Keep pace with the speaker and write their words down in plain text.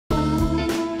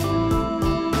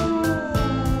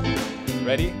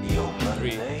Ready?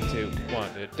 3, 2,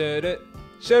 1.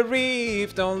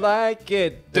 Sharif don't like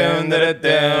it. Dun, dun,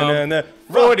 dun, dun.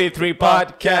 43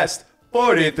 podcast.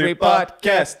 43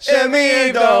 podcast.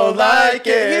 Jimmy don't like He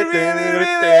it. really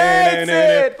hates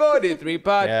it. 43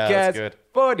 podcast. Yeah, that's good.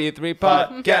 43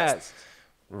 podcast.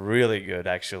 Really good,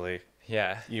 actually.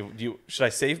 Yeah. You should I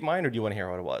save mine, or do you want to hear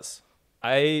what it was?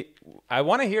 I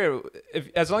want to hear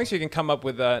as long as you can come up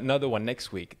with another one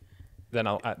next week. Then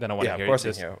I want to Yeah, hear of course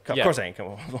it. I can. Of course I can come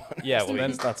up with one. Yeah, well then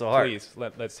It's not so hard. Please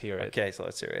let's hear it. Okay, so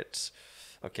let's hear it.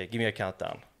 Okay, give me a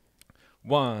countdown.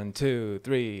 1, 2,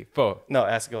 3, 4.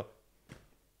 No, go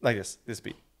like this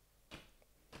beat.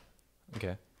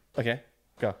 Okay. Okay,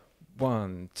 go.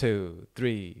 1, 2,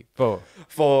 3, 4.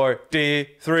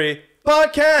 43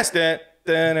 podcast.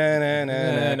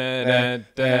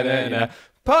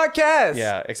 Podcast.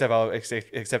 Yeah,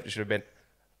 except it should have been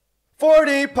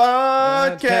 40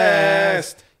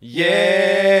 podcast.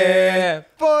 Yeah.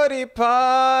 40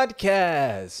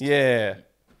 podcast. Yeah.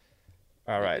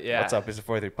 All right. Yeah. What's up? It's a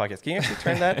 43 podcast. Can you actually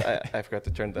turn that? I forgot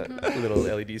to turn the little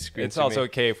LED screen. It's to also me.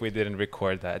 okay if we didn't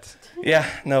record that. Yeah,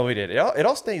 no, we did. It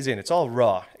all stays in. It's all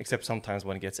raw, except sometimes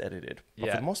when it gets edited. But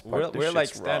Yeah, for the most part, we're like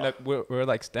raw. stand-up. We're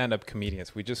like stand-up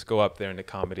comedians. We just go up there in the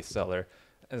Comedy Cellar,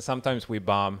 and sometimes we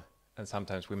bomb, and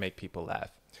sometimes we make people laugh.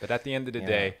 But at the end of the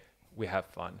day, we have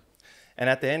fun. And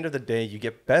at the end of the day, you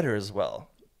get better as well.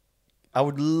 I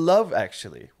would love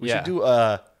actually. We should do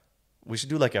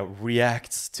like a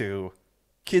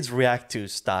kids react to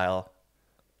style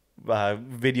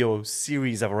video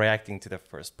series of reacting to the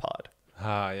first pod.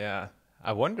 Yeah.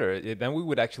 I wonder. Then we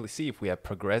would actually see if we have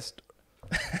progressed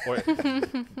or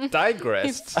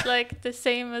digressed. It's like the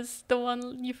same as the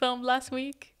one you filmed last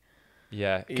week.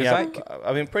 Yeah. Yeah,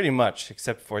 I mean pretty much,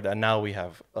 except for that now we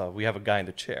have a guy in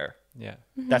the chair. Yeah.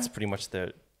 That's pretty much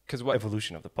the Because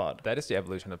evolution of the pod. That is the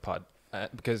evolution of the pod.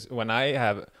 Because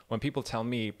when people tell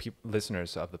me,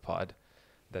 listeners of the pod,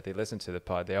 that they listen to the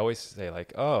pod, they always say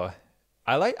like, "Oh,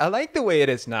 I like the way it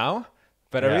is now,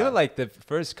 but I Yeah. really like the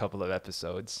first couple of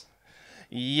episodes."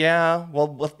 Yeah,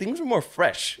 well, things are more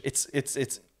fresh. It's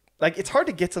like it's hard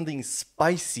to get something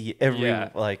spicy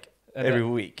every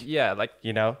week. Yeah, like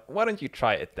You know? why don't you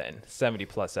try it then? 70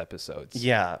 plus episodes.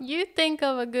 Yeah. You think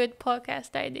of a good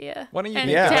podcast idea. Why don't you and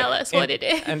think of tell us what it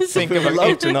is? And think We'd of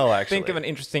love to know, actually. Think of an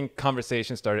interesting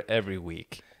conversation starter every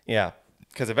week. Yeah,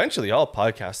 because eventually all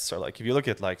podcasts are like, if you look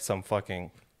at like some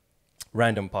fucking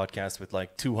random podcast with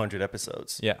like 200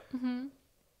 episodes, Yeah.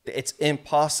 it's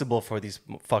impossible for these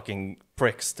fucking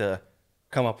pricks to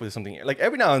come up with something. Like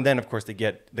every now and then, of course, they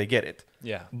get it.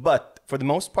 Yeah. But for the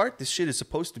most part, this shit is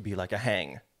supposed to be like a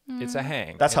hang. It's a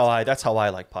hang. That's how I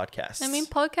like podcasts. I mean,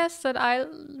 podcasts that I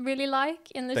really like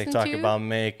and They listen talk to. about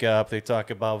makeup. They talk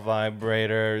about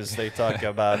vibrators. They talk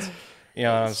about, you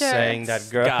know what I'm Sure. saying? That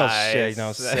girl Guys. shit, you know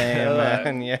what I'm saying,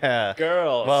 man? Yeah.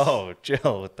 Girls. Whoa,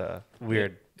 chill with the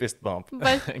weird fist bump.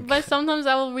 But sometimes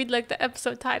I will read like the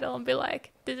episode title and be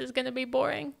like, this is going to be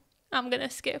boring. I'm going to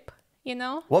skip, you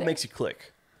know? What makes you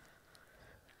click?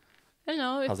 I don't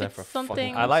know if How's that it's for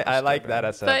something. fucking- I like that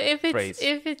as a But if phrase.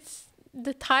 it's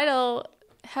the title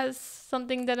has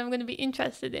something that I'm going to be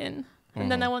interested in, and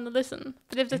then I want to listen.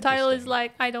 But if the title is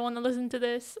like, I don't want to listen to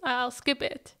this, I'll skip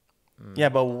it. Yeah,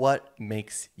 but what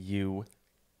makes you?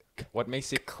 What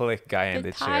makes you click, guy in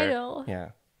The the chair? title, Yeah,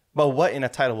 but what in a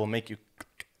title will make you?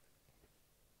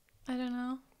 I don't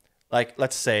know. Like,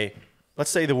 let's say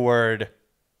the word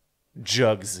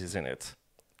 "jugs" is in it.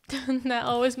 That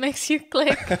always makes you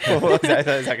click. is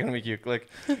that gonna make you click?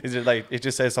 Is it like it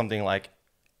just says something like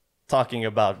talking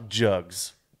about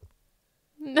jugs?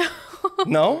 No.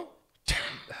 No?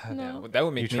 No. That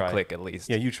would make You me try. click at least.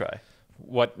 Yeah, you try.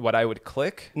 What I would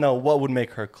click? No, what would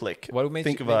make her click? What would make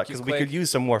Think you- about make you because we could click?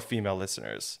 use some more female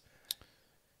listeners.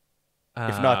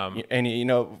 If not any,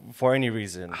 for any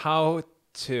reason. How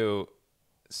to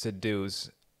seduce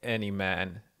any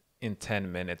man in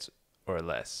 10 minutes or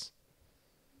less.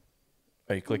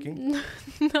 Are you clicking?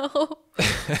 No. Damn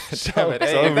it. so If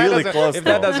that really doesn't- close, If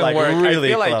that though. doesn't Like, work, really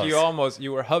I feel like close.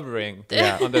 you were hovering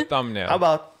Yeah. on the thumbnail. How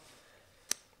about,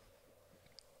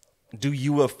 do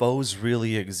UFOs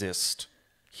really exist?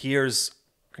 Here's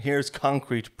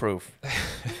concrete proof.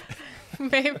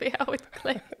 Maybe I would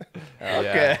click.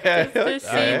 Okay. Just to see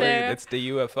Alright, their it's the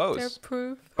UFOs.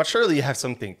 proof. But surely you have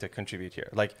something to contribute here.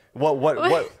 Like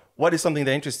what is something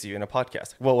that interests you in a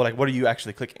podcast? Well, like what are you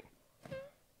actually clicking?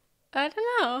 I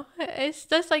don't know. It's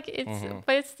just like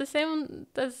but it's the same.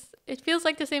 It feels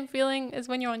like the same feeling as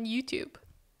when you're on YouTube.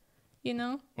 You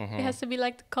know, it has to be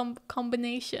like the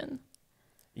combination.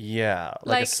 Yeah,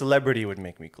 like a Like- celebrity would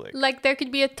make me click. Like there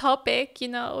could be a topic,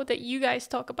 that you guys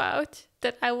talk about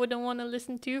that I wouldn't want to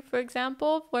listen to, for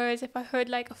example. Whereas if I heard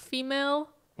like a female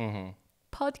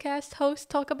podcast host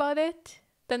talk about it,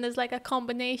 then there's like a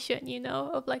combination,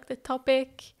 of like the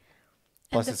topic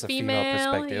Plus and it's the a female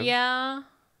perspective. Yeah,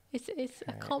 it's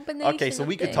a combination. Okay, so of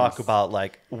we could talk things. about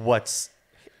like what's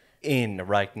in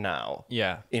right now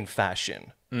Yeah. in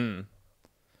fashion.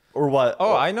 Or what?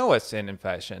 Oh, I know what's in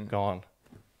fashion. Go on.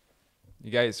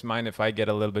 You guys mind if I get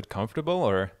a little bit comfortable,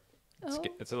 or Oh.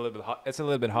 it's a little bit hot? It's a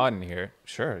little bit hot in here.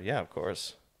 Sure, yeah, of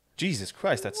course. Jesus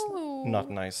Christ, that's Ooh. not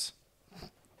nice.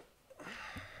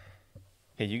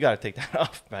 Hey, you gotta take that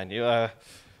off, man.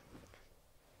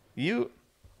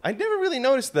 I never really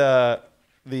noticed the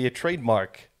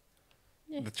trademark.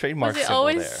 Yeah. The trademark Was it symbol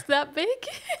always there. that big?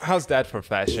 How's that for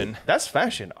fashion? That's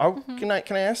fashion. Can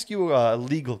I ask you a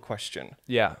legal question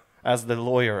Yeah, as the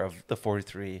lawyer of the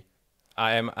 43?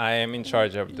 I am in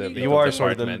charge of the You legal are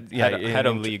sort of the- department. yeah, head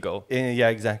of in- legal. Yeah,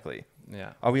 exactly.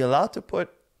 Yeah. Are we allowed to put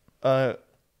a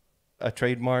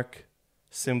trademark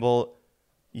symbol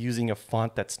using a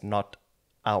font that's not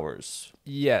ours?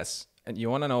 Yes, and you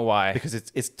want to know why? Because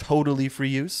it's totally free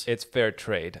use? It's fair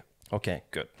trade. Okay,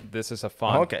 good. This is a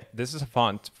font. Okay. This is a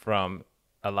font from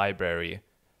a library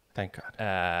Thank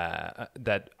God.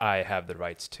 that I have the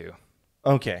rights to.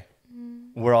 Okay.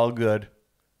 We're all good.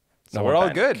 So No we're one all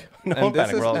panic. good. No and one this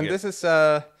panic, is we're all and good.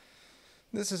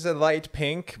 this is a light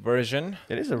pink version.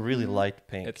 It is a really light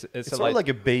pink. It's It's a sort light- of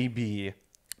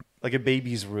like a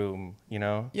baby's room, you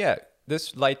know? Yeah,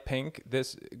 this light pink.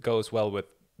 This goes well with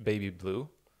baby blue.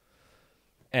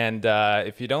 And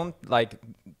if you don't like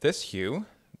this hue,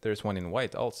 there's one in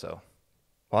white also.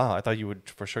 Wow, I thought you would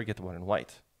for sure get the one in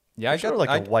white. Yeah, You're sort of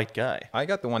like a white guy. I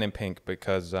got the one in pink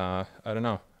because I don't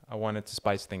know. I wanted to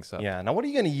spice things up. Yeah. Now, what are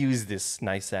you gonna use this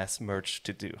nice ass merch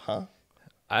to do, huh?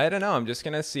 I don't know. I'm just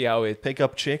gonna see how it. Pick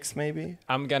up chicks, maybe.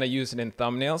 I'm gonna use it in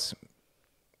thumbnails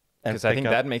And because I pick think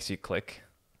up- that makes you click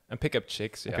and pick up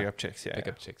chicks. Yeah, pick up chicks. Yeah, pick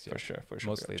yeah. up chicks. Yeah, For sure.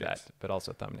 Mostly pick up chicks. that, but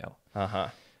also thumbnail.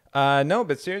 Uh-huh. No,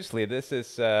 but seriously, this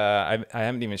is. I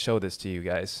haven't even showed this to you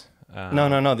guys.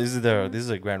 No. This is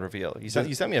a grand reveal. You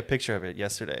sent me a picture of it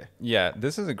yesterday. Yeah,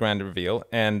 this is a grand reveal,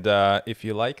 and if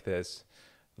you like this,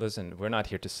 listen, we're not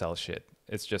here to sell shit.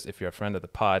 It's just if you're a friend of the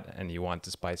pod and you want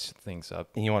to spice things up,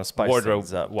 And you want to spice wardrobe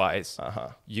things up. wise, Uh-huh.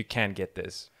 you can get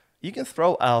this. You can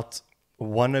throw out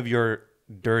one of your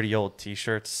dirty old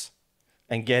t-shirts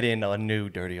and get in a new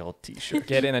dirty old t-shirt.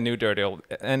 Get in a new dirty old,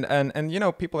 and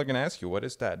people are gonna ask you, what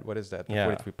is that? What is that? The Yeah.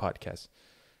 43 podcast,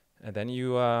 and then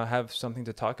you have something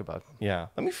to talk about. Yeah.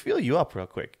 Let me feel you up real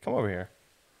quick. Come over here.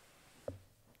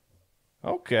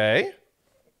 Okay.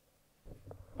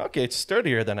 Okay, it's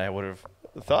sturdier than I would have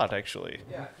thought, actually.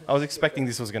 Yeah. I was expecting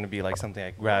this was going to be like something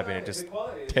I grab and it just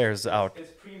tears out.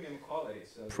 It's premium quality.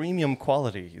 So Premium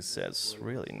quality, he says.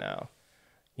 Really now.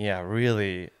 Yeah,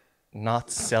 really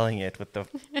not selling it with the...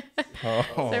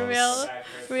 Oh. The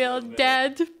real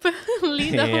dad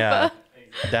lead Yeah.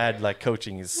 over. Dad like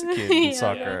coaching his kid in Yeah.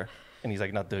 soccer. And he's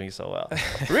like not doing so well.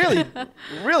 Really,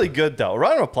 really good though.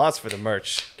 Round of applause for the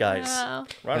merch, guys. Wow.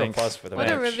 Round Thanks. of applause for the What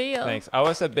a merch. reveal. Thanks. I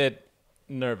was a bit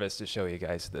nervous to show you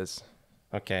guys this.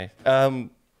 Okay.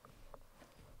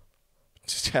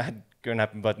 Just had gonna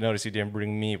happen, but notice you didn't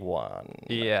bring me one.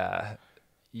 Yeah,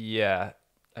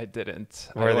 I didn't.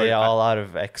 Were they all out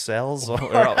of XLs? Or?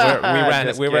 we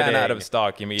Just ran out kidding. of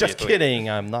stock immediately. Just kidding.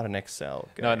 I'm not an XL.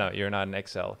 No, you're not an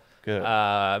XL. Good.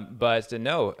 But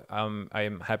no, I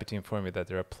am happy to inform you that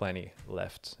there are plenty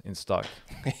left in stock.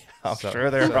 I'm sure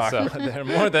there are. So they're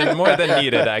more than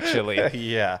needed actually.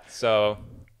 Yeah. So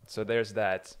there's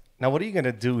that. Now, what are you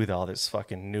gonna do with all this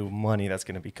fucking new money that's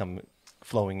gonna become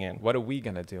flowing in? What are we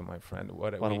gonna do, my friend?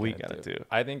 What are we gonna do?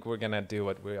 I think we're gonna do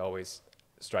what we always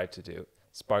strive to do: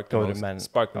 spark the Go to most, men-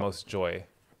 spark the most joy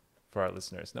for our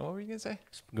listeners. No, what were you gonna say?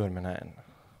 Go to Manhattan.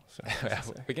 So,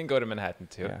 We can go to Manhattan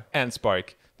too Yeah. and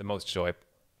spark the most joy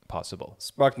possible.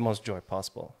 spark the most joy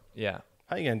possible. Yeah.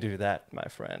 How you gonna do that, my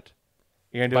friend?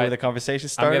 You're gonna do By- it with a conversation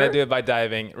starter? I'm gonna do it by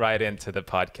diving right into the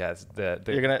podcast, the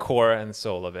You're gonna- core and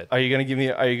soul of it. Are you gonna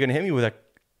hit me with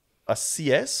a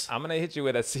CS? I'm gonna hit you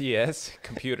with a CS,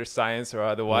 computer science or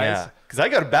otherwise. Yeah, because I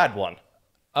got a bad one.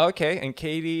 Okay, and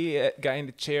Katie, guy in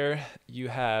the chair, you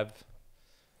have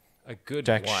a good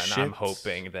Jack one. shit. I'm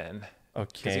hoping then.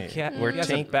 Because Okay, you can't. we're He has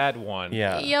a tank- bad one.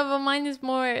 Yeah, Yeah, but mine is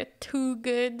more too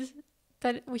good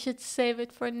that we should save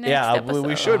it for next yeah. episode.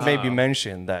 We should maybe Ah.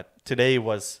 mention that today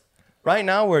was. Right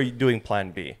now we're doing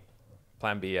Plan B.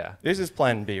 Plan B, yeah. This is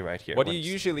Plan B right here. What you What's-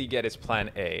 usually get is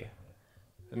Plan A,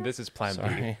 and this is Plan B.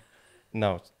 Sorry.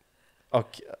 No.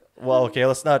 Okay. Well, okay,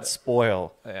 let's not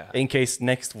spoil. Yeah. In case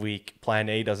next week Plan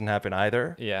A doesn't happen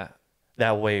either. Yeah.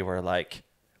 That way we're like,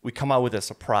 we come out with a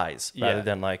surprise rather Yeah.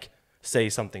 than like say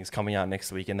something's coming out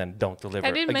next week and then don't deliver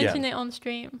I didn't again. mention it on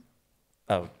stream,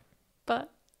 Oh, but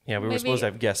yeah, we were Maybe- supposed to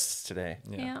have guests today.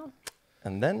 yeah.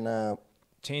 And then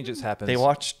Changes happen. they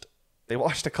watched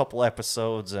a couple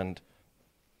episodes and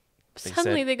They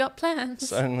Suddenly said- they got plans.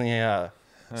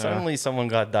 suddenly someone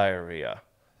got diarrhea.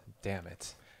 Damn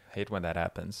it. Hate when that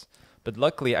happens. But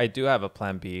luckily I do have a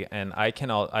plan B and I could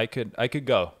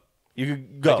go. You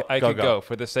could go. I could go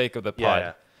for the sake of the pod.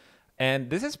 Yeah. And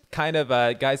this is kind of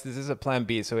guys, this is a plan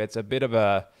B, so it's a bit of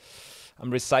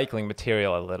I'm recycling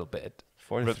material a little bit.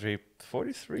 43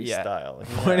 Yeah. style.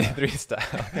 43 style.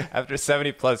 After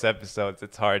 70 plus episodes,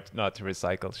 it's hard not to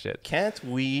recycle shit. Can't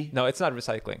we? No, it's not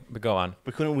recycling, but go on.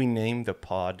 But couldn't we name the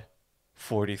pod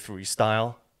 43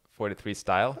 style? 43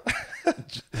 style.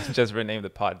 Just rename the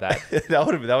pod that. that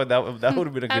would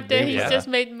have been a good After name. he's yeah. just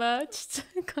made merch.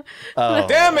 Oh,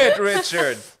 Damn it,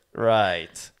 Richard.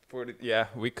 right. 40, yeah,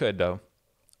 we could though.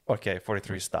 Okay,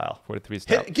 43 style. 43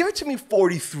 style. Give it to me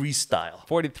 43 style.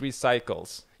 43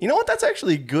 cycles. You know what? That's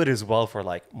actually good as well for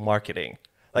like marketing.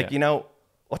 Like, Yeah. you know,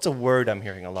 what's a word I'm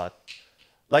hearing a lot?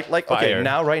 Like Fire. okay,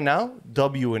 right now,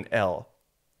 W and L.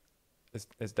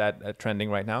 Is that trending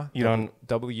right now? You don't-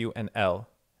 W and L.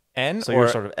 N So or you're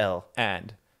sort of L.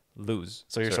 and lose.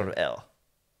 So you're sort of L.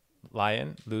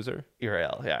 lion, loser. You're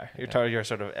L. Yeah. You're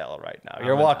sort of L right now. I'm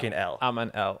You're an walking L. I'm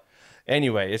an L.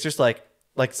 Anyway, it's just like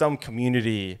some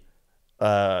community,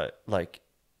 like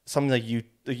something like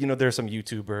you know, there's some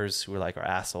YouTubers who are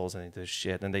assholes and they do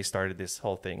shit, and they started this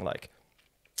whole thing. Like,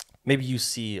 maybe you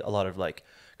see a lot of like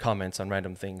comments on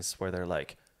random things where they're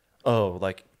like, oh,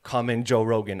 like comment Joe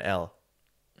Rogan L,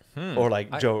 or like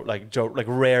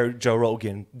rare Joe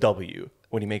Rogan W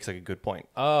when he makes like a good point.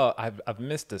 Oh, I've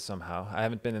missed this somehow. I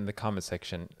haven't been in the comment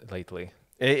section lately.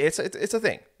 It's a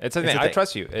thing. It's a thing. I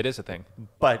trust you. It is a thing.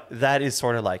 But that is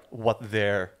sort of like what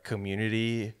their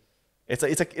community. It's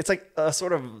like a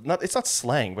sort of it's not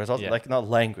slang, but it's also Yeah. like not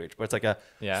language, but it's like a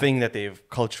Yeah. thing that they've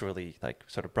culturally like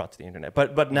sort of brought to the internet.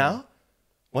 But now,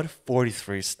 what if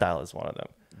 43 style is one of them?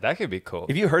 That could be cool.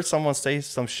 If you heard someone say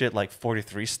some shit like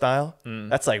 43 style,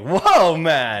 that's like, whoa,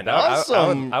 man,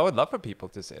 awesome. I would love for people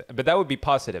to say it, but that would be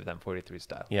positive than 43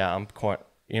 style. Yeah,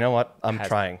 you know what? I'm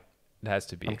trying. It has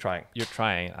to be. I'm trying. You're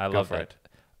trying. I Go love for it.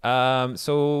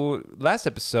 So last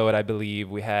episode, I believe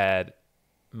we had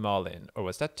Malin, or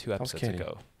was that 2 episodes Katie.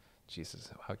 ago? Jesus,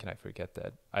 how can I forget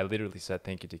that? I literally said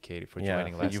thank you to Katie for Yeah,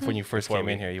 joining last. when you first before came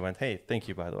in we- here, you went, hey, thank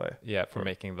you, by the way. Yeah, for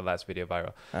making the last video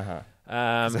viral. Uh-huh.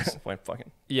 Went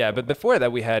fucking. Yeah, but before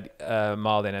that, we had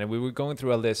Malin, and we were going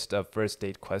through a list of first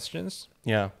date questions.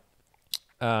 Yeah.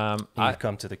 I, You've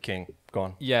come to the king. Go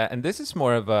on. yeah, and this is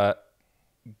more of a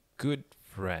good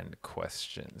friend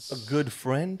questions. A good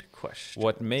friend question.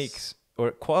 What makes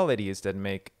or qualities that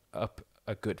make up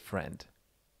a good friend?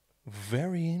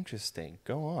 Very interesting.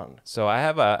 Go on. So I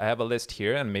have a list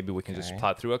here, and maybe we can just Okay.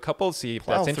 plot through a couple, see if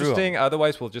Plow that's through 'em. interesting.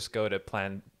 Otherwise, we'll just go to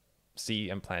Plan C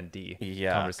and Plan D.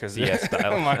 Yeah, because DS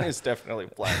style. mine is definitely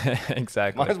plan.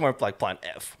 Exactly. Mine's more like plan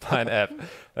F. Plan F.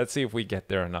 Let's see if we get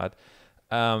there or not.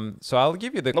 So I'll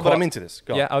give you the. No, but I'm into this.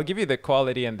 Go Yeah, on. I'll give you the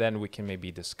quality, and then we can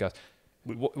maybe discuss.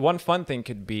 One fun thing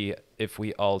could be if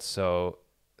we also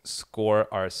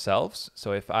score ourselves.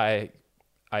 So if I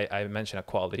mention a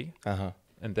quality, Uh-huh.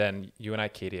 and then you and I,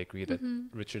 Katie, agree that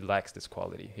Richard lacks this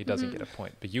quality. He doesn't get a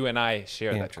point. But you and I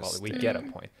share that quality. We get a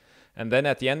point. And then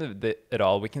at the end of it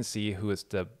all, we can see who is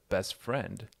the best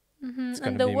friend. It's And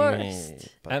gonna the be worst. me.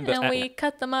 But- And, And we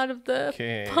cut them out of the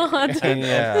Okay. pod.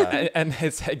 Yeah. and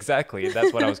it's exactly,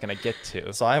 that's what I was going to get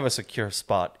to. So I have a secure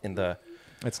spot in the.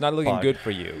 It's not looking Pod. good for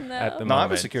you No. at the No, I have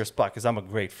moment. a secure spot because I'm a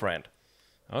great friend.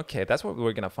 Okay, that's what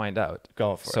we're going to find out.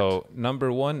 Go for So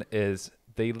number 1 is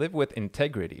they live with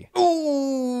integrity. it.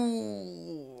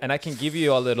 Ooh. And I can give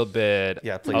you a little bit.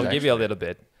 Yeah, please, I'll give you a actually. little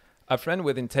bit. A friend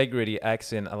with integrity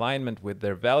acts in alignment with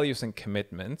their values and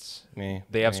commitments. Me.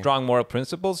 They have me. strong moral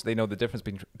principles. They know the difference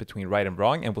between right and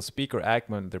wrong and will speak or act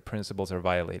when their principles are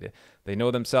violated. They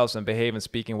know themselves and behave and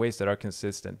speak in ways that are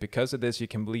consistent. Because of this, you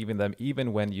can believe in them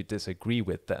even when you disagree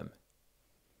with them.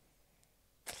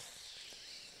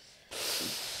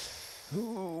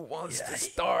 Who wants to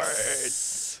start?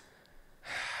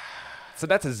 So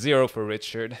that's a 0 for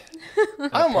Richard. And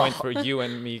a point for you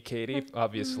and me, Katie,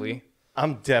 obviously.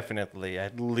 I'm definitely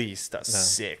at least a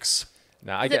 6.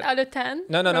 Now I Is it get out of 10?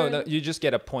 no. Or- You just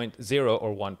get a point, 0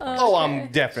 or 1 point. Oh, Okay.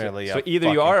 I'm definitely So a either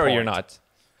you fucking are or you're point. not.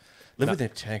 Live with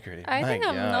integrity. I My think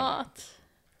I'm God. not.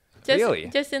 Really?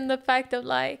 Just in the fact of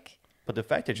like, But the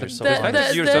fact that you're so The fact honest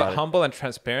that you're the- so about it, humble and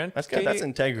transparent, that's Katie,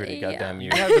 integrity. Yeah. Goddamn you.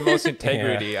 you have the most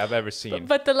integrity I've ever seen.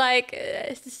 But the like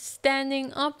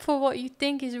standing up for what you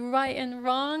think is right and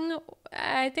wrong,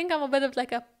 I think I'm a bit of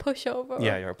like a pushover.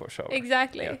 Yeah, you're a pushover.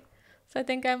 Exactly. Yeah. So I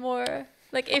think I'm more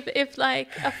like if like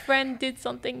a friend did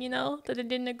something, you know, that I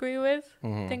didn't agree with,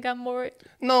 I think I'm more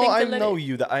No, think I to let know it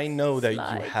you. That I know that you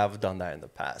slide. have done that in the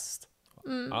past.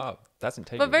 Oh, that's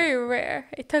integrity. but very rare.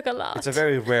 It took a lot. It's a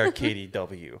very rare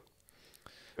KDW.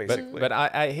 Basically. But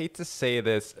I hate to say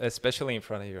this, especially in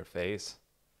front of your face,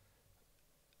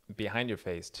 behind your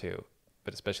face too,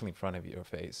 but especially in front of your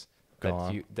face, Go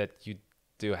on. that you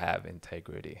do have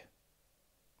integrity.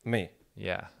 Me.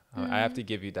 Yeah, I Mm-hmm. have to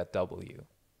give you that W.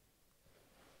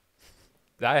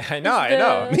 I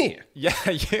know. Me. Yeah,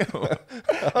 you.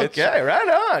 Okay, right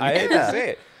on. I hate yeah. to say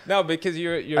it. No, because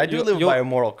you're I do live by a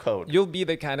moral code. You'll be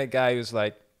the kind of guy who's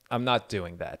like, I'm not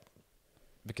doing that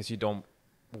because you don't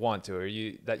want to, or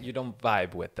you don't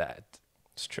vibe with that,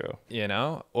 It's true. you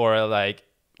know? Or like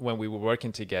when we were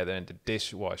working together and the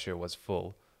dishwasher was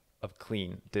full of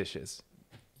clean dishes,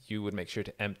 you would make sure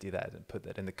to empty that and put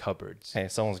that in the cupboards. Hey,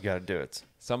 someone's got to do it.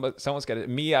 Someone's got it.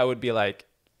 Me, I would be like,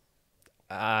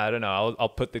 I don't know. I'll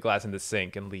put the glass in the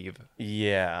sink and leave.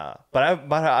 Yeah, but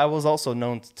I was also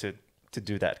known to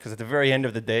do that because at the very end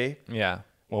of the day, Yeah,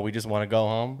 when we just want to go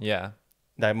home, yeah,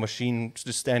 that machine's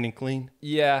just standing clean.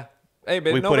 yeah. Hey,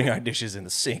 but We're nobody, putting our dishes in the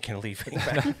sink and leaving.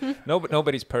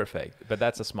 nobody's perfect, but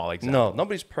that's a small example. No,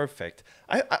 nobody's perfect.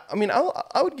 I mean,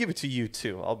 I would give it to you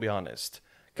too. I'll be honest,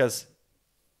 because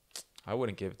I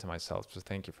wouldn't give it to myself, so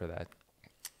thank you for that.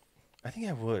 I think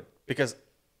I would, because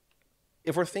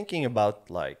if we're thinking about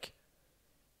like,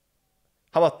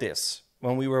 how about this?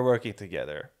 When we were working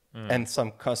together, and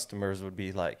some customers would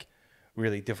be like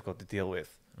really difficult to deal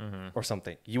with, or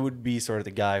something, you would be sort of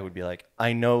the guy who would be like,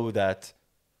 I know that,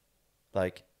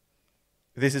 like,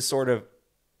 this is sort of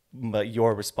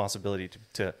your responsibility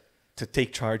to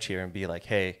take charge here and be like,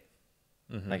 hey,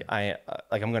 like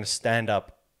I'm gonna stand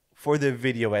up for the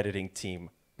video editing team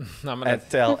I'm gonna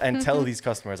and tell these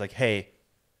customers like, hey,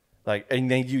 like,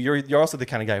 and then you're also the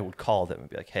kind of guy who would call them and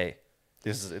be like, hey,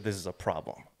 this is a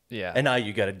problem, yeah. and now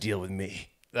you got to deal with me.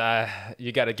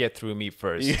 You got to get through me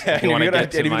first. Yeah, If you and want to you're gonna-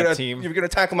 get to and you're my gonna- team. You're gonna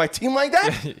tackle my team like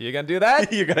that. You're gonna do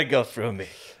that? You're gonna go through me.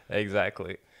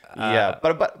 Exactly. Yeah,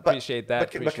 but appreciate that.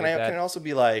 But can appreciate that. it also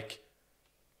be like,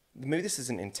 maybe this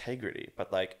isn't integrity,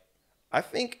 but like, I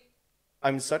think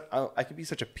I could be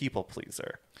such a people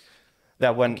pleaser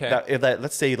that when Okay. that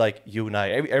let's say like you and I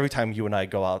every time you and I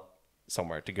go out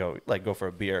somewhere to go for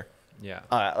a beer, Yeah.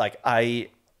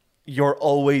 you're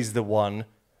always the one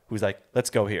who's like, let's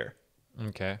go here,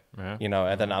 Okay. Yeah. you know,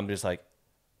 and then I'm just like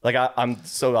I'm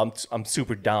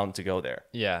super down to go there,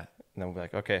 Yeah. and then we'll be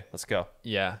like, okay, let's go.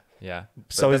 Yeah. Yeah.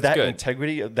 So But is that's that good.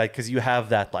 integrity? That because you have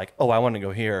that like, oh, I want to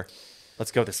go here,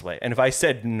 let's go this way. And if I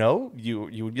said no, you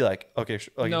would be like, okay,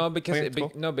 No, because okay,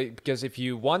 cool. because if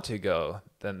you want to go,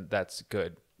 then that's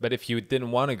good. But if you didn't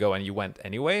want to go and you went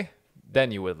anyway,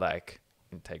 then you would lack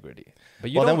integrity. But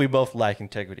you Well, then don't- we both lack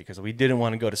integrity because we didn't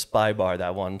want to go to Spy Bar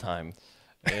that one time.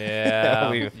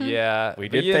 yeah, yeah. We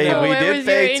But did you pay. know- We Where did was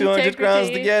pay your 200 crowns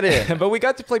to integrity? get in. but we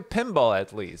got to play pinball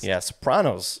at least. Yeah,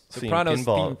 Sopranos. Sopranos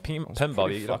pinball. theme was pinball,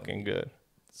 pretty you know. fucking good.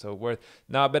 So worth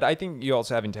no, but I think you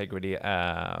also have integrity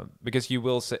because you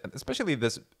will say, especially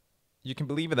this, you can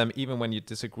believe in them even when you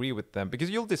disagree with them, because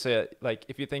you'll just say, like,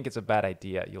 if you think it's a bad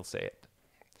idea, you'll say it.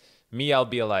 Me, I'll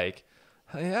be like,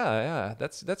 yeah,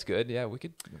 that's good. Yeah, we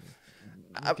could.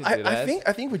 We could do I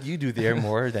that. think what you do there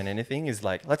more than anything is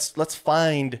like, let's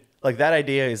find like that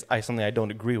idea is something I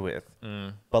don't agree with,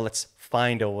 but let's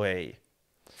find a way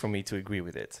for me to agree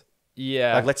with it.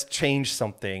 Yeah, Like let's change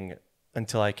something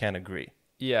until I can agree.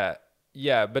 yeah,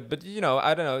 but you know,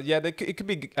 I don't know. Yeah, it could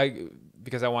be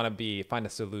because I want to find a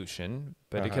solution,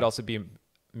 but it could also be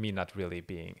me not really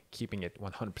keeping it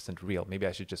 100% real. Maybe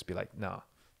I should just be like, no,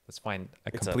 let's find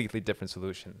a completely different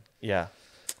solution. Yeah.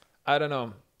 I don't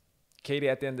know. Katie,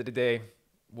 at the end of the day,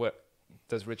 what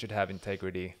does Richard have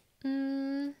integrity?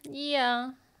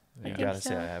 Yeah. You Yeah. gotta so.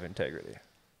 say I have integrity.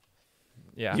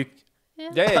 Yeah. You,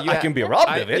 Yeah. I can be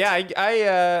robbed of it. I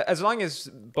as long as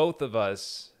both of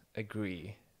us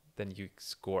agree, then you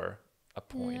score a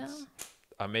point. Yeah.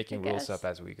 I'm making I rules guess. up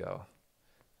as we go.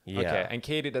 Yeah. Okay.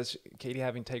 And does Katie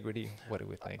have integrity? What do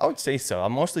we think? I would say so.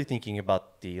 I'm mostly thinking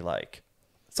about the like.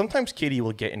 Sometimes Katie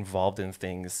will get involved in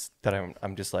things that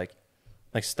I'm just like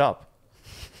stop.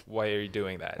 Why are you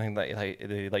doing that?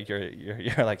 Like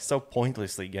you're like so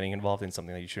pointlessly getting involved in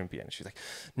something that you shouldn't be in. She's like,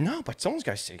 no, but someone's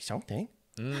got to say something.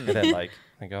 And then like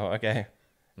I go, okay,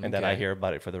 and then I Okay. hear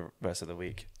about it for the rest of the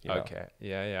week. You know? Okay.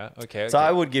 Yeah. Okay. So okay.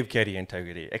 I would give Katie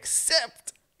integrity,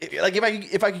 except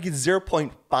if I could get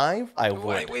 0.5, I Oh, I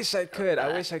would. wish I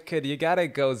could. You gotta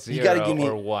go 0 gotta give me-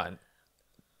 or 1.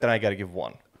 Then I gotta give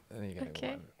 1. Then you gotta go Okay.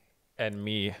 1. And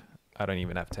me, I don't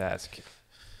even have to ask.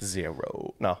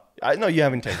 0. No, no, you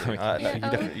have integrity. No, Yeah, you I would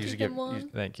definitely you give should give. him 1.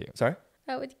 Thank you. Sorry.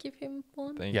 I would give him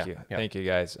 1. Thank Yeah, you. yeah. Thank you,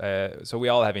 guys. So we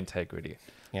all have integrity.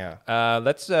 Yeah.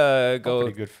 Let's We're go.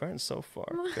 pretty good friends so far.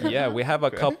 Okay. Yeah, we have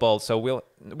a couple, so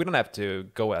we don't have to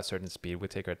go at a certain speed. We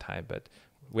take our time, but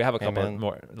we have a couple man.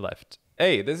 more left.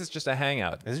 Hey, this is just a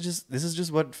hangout. This is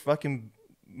just what fucking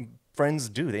friends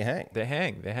do. They hang. They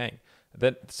hang.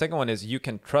 The second one is you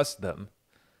can trust them.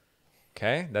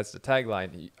 Okay, that's the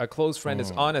tagline. A close friend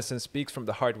is honest and speaks from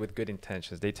the heart with good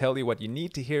intentions. They tell you what you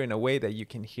need to hear in a way that you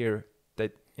can hear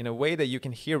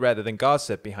rather than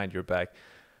gossip behind your back.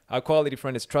 A quality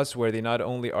friend is trustworthy. Not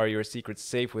only are your secrets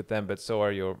safe with them, but so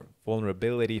are your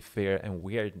vulnerability, fear, and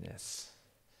weirdness.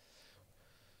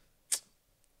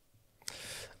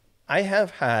 I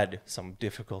have had some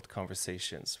difficult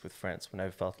conversations with friends when I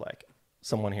felt like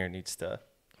someone here needs to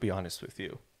be honest with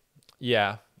you.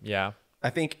 Yeah. I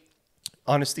think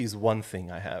honesty is one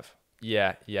thing I have.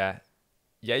 Yeah.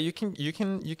 You can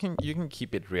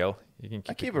keep it real. You can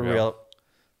I keep it real,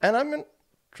 and I'm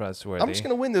trustworthy. just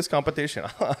gonna win this competition.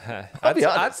 I'll I'd, be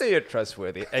I'd honest. say you're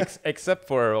trustworthy, except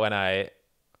for when I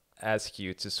ask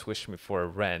you to swish me for a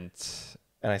rent,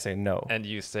 And I say no. and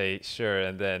you say sure,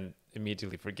 and then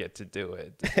immediately forget to do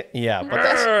it. Yeah, but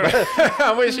that's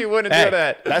I wish you wouldn't hey, do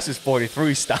that. that's just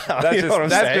 43 style. That's you know what I'm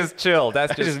that's saying? just chill. That's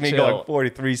That's just just me chill. going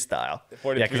 43 style.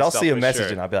 43 Yeah, because I'll style see a for message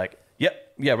sure. and I'll be like,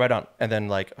 yep, yeah, right on. And then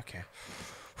like, okay,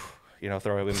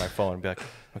 throw it in my phone and be like,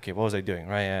 okay, what was I doing?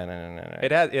 Right, yeah, no.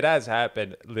 It has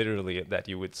happened literally that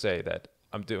you would say that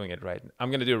I'm doing it right.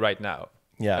 I'm gonna do it right now.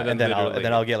 Yeah, and then literally-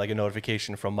 I'll get like a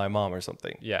notification from my mom or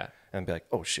something. Yeah. And be like,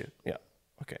 oh shit, yeah,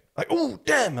 okay. Like, oh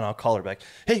damn, and I'll call her back.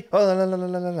 Hey, oh,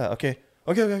 la, okay.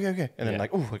 And then Yeah.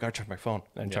 like, oh, I gotta charge my phone.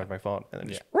 And Yeah. charge my phone, and then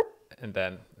Yeah. just whoop, And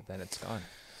then it's gone.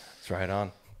 it's right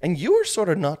on. And you are sort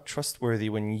of not trustworthy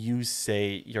when you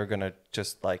say you're gonna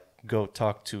just like go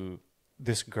talk to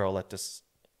this girl at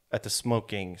the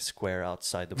smoking square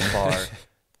outside the bar,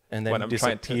 and When then I'm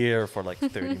trying to- disappear for like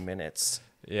 30 minutes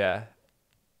Yeah,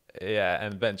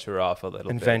 and venture off a little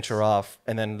and bit. venture off,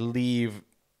 and then leave,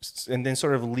 and then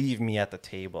sort of leave me at the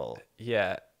table.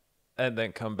 Yeah, and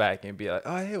then come back and be like,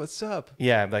 "Oh, hey, what's up?"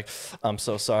 Yeah, I'm like, I'm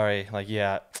so sorry. Like,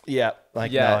 yeah.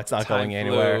 Like, Yeah, no, it's not time going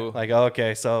anywhere. flew. Like,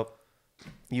 okay, so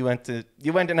you went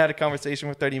and had a conversation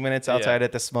for 30 minutes outside Yeah.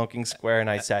 at the smoking square, and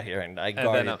I sat here and I And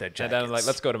guarded then, the and jackets. then I'm like,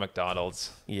 "Let's go to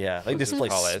McDonald's." Yeah, like this just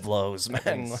place call it. blows, man.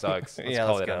 And sucks. Let's Yeah,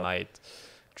 call let's it a go. night.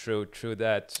 True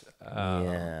that.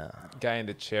 Yeah. Guy in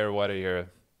the chair. What are your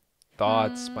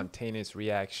thoughts? Spontaneous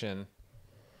reaction.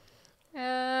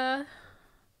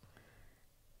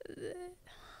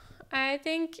 I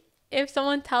think if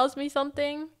someone tells me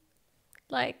something,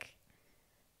 like,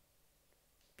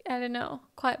 I don't know,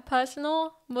 quite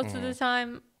personal, most of the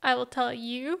time I will tell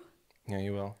you, Yeah,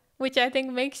 you will. which I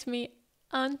think makes me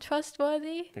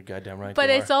untrustworthy. You're goddamn right. But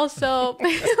you it's are. also,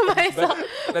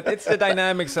 But it's the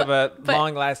dynamics of a But-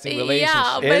 long-lasting relationship.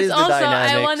 yeah, It but is it's the also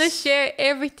I want to dynamics. share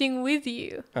everything with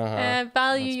you and I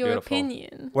value That's your beautiful.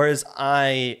 opinion. Whereas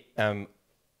I am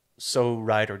so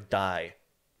ride or die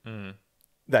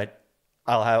that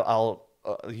I'll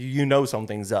you know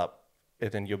something's up,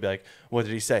 and then you'll be like, "What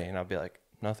did he say?" And I'll be like,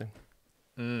 "Nothing.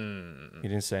 He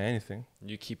didn't say anything."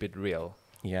 You keep it real.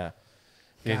 Yeah,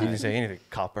 he didn't say anything.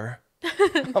 Copper.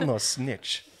 I'm no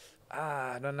snitch.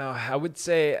 I don't know. I would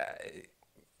say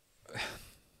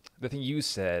the thing you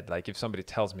said, like if somebody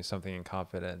tells me something in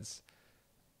confidence,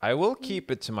 I will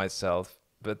keep it to myself,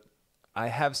 but I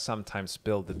have sometimes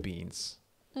spilled the beans.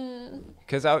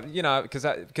 Because I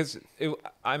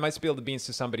might spill the beans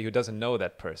to somebody who doesn't know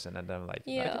that person, and I'm like,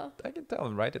 Yeah. I can tell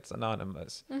them, right? It's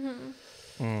anonymous.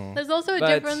 There's also a But-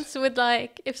 difference with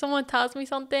like if someone tells me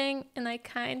something and I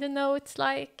kind of know it's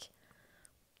like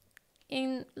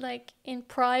in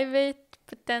private,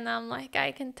 but then I'm like,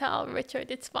 I can tell Richard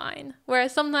it's fine.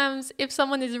 Whereas sometimes if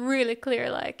someone is really clear,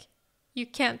 like you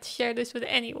can't share this with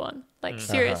anyone, like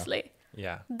seriously,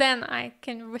 Yeah, then I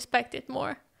can respect it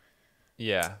more.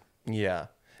 yeah, Yeah,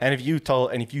 and if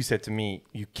you said to me,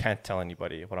 you can't tell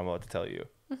anybody what I'm about to tell you,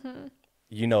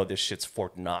 you know this shit's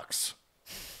Fort Knox.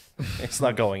 It's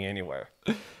not going anywhere.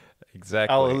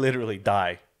 exactly. I'll literally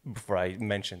die before I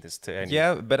mention this to anyone.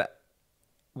 Yeah, but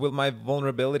will my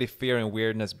vulnerability, fear, and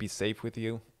weirdness be safe with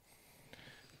you?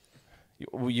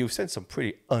 You've said some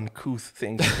pretty uncouth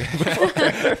things.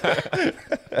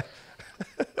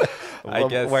 I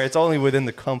guess. Where it's only within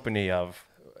the company of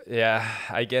Yeah,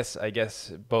 I guess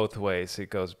both ways. It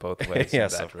goes both ways.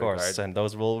 Yes, in that of course. regard. And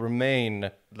those will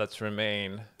remain. Let's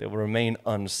remain. They will remain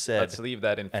unsaid. Let's leave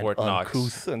that in and Fort Knox.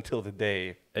 uncouth until the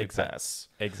day they Exact- pass.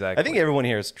 Exactly. I think everyone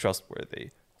here is trustworthy.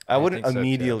 I I wouldn't think so, too.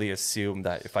 immediately assume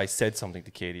that if I said something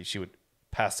to Katie, she would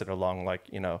pass it along like,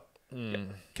 Hmm.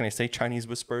 can I say Chinese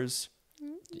whispers?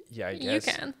 Yeah, I You guess.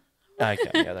 can. I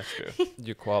can, yeah, that's true.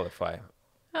 You qualify.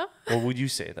 What would you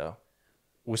say, though?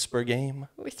 Whisper game?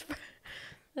 Whisper.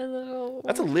 A little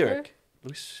That's a whisper. lyric.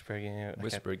 Whisper game. Okay.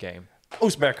 Whisper game.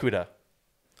 Oos Barracuda.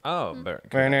 Oh, Mm. very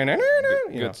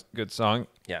Good, good song.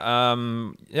 Yeah.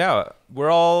 Yeah,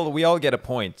 we all get a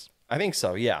point. I think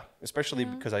so, yeah. Especially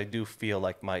because I do feel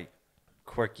like my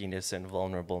quirkiness and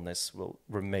vulnerableness will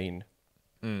remain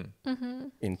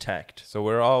intact. So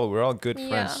we're all good Yeah.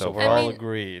 friends. So So we're I all mean,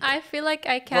 agreed. I feel like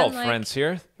I we're all can like friends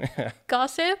here.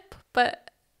 gossip,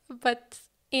 but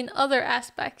in other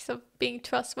aspects of being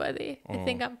trustworthy, I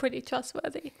think I'm pretty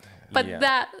trustworthy. But Yeah.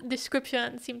 that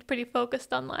description seemed pretty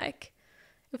focused on like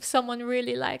if someone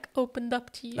really like opened up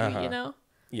to you, Uh-huh. you know?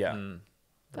 Yeah.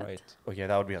 But- Right. Oh, yeah,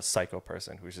 that would be a psycho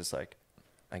person who's just like,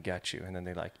 I got you. And then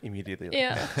they like immediately. Like,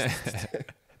 Yeah.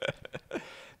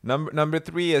 Number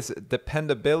 3 is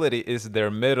dependability is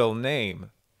their middle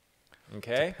name.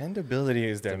 Okay. Dependability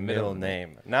is their The middle middle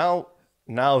name.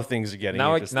 Now things are getting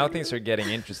Now interesting. things are getting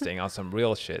interesting on some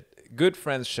real shit. Good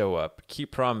friends show up,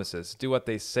 keep promises, do what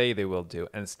they say they will do,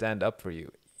 and stand up for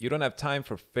you. You don't have time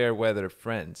for fair weather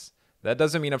friends. That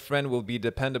doesn't mean a friend will be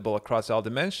dependable across all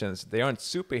dimensions. They aren't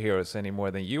superheroes any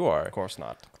more than you are. Of course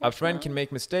not. A friend can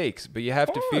make mistakes, but you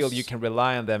have to feel course. you can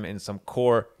rely on them in some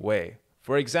core way.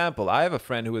 For example, I have a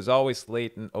friend who is always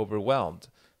late and overwhelmed.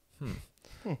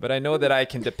 But I know that I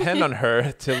can depend on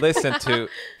her to listen to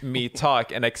me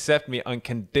talk and accept me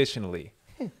unconditionally.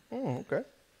 Okay.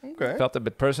 Okay. Felt a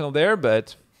bit personal there,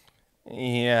 but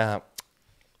Yeah.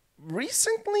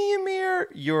 Recently, Amir,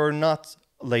 you're not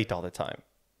late all the time.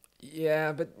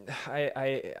 yeah, but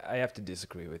I have to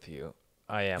disagree with you.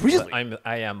 I am Really?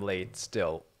 I am late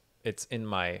still. It's in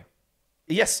my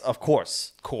Yes, of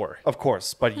course. core. Of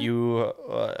course. But you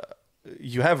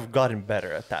have gotten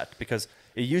better at that because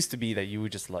it used to be that you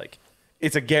would just like,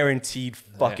 it's a guaranteed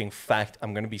fucking fact.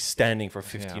 I'm going to be standing for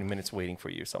 15 Yeah. minutes waiting for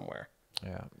you somewhere.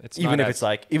 Yeah, it's Even not if as- it's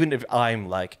like, even if I'm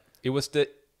like, it was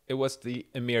the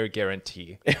Emir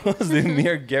guarantee. it was the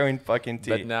mere guaranteed fucking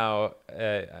tea. But now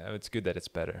it's good that it's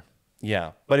better.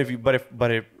 Yeah, but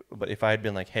if I had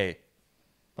been like, hey,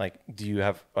 like,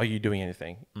 are you doing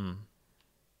anything?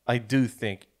 I do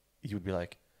think you would be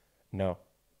like, no,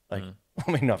 like,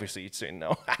 I mean, obviously you'd say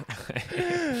no,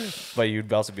 but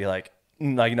you'd also be like,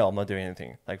 no, I'm not doing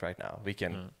anything. Like right now, we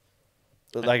can,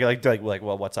 like,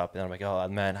 well, what's up? And I'm like, oh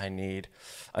man, I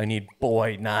need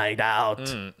boy night out,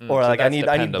 or So like, I that's need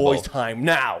dependable. boys time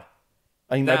now.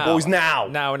 I need my boys now.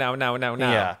 Now.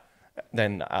 Yeah,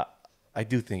 then I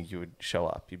do think you would show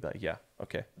up. You'd be like, yeah,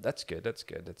 okay. That's good.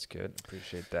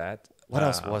 Appreciate that. What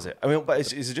else was it? I mean, but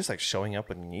is it just like showing up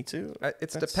when you need to?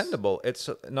 It's That's- dependable. It's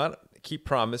not keep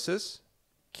promises.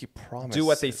 Keep promises. Do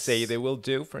what they say they will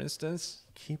do, for instance.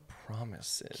 Keep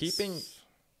promises. Keeping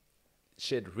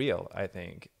shit real, I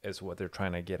think, is what they're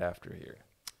trying to get after here.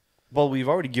 Well, we've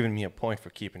already given me a point for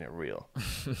keeping it real,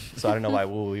 so I don't know why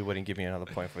we wouldn't give me another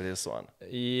point for this one.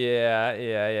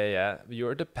 Yeah.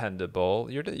 You're dependable.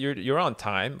 You're on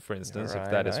time, for instance, if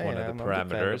Right, that is I one of am. the I'm parameters.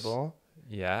 dependable.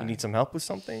 Yeah. You need some help with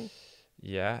something?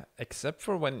 Yeah, except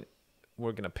for when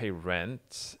we're gonna pay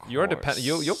rent. You're dependent.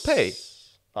 You'll pay.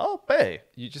 I'll pay.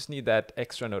 You just need that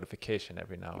extra notification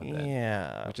every now and then,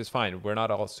 Yeah. which is fine. We're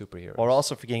not all superheroes. Or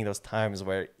also forgetting those times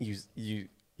where you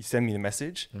send me the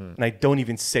message and I don't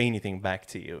even say anything back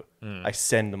to you. I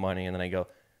send the money and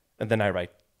then I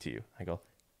write to you. I go,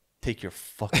 take your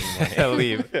fucking money.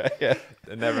 Leave. Yeah.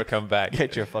 And never come back.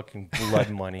 Get your fucking blood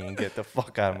money and get the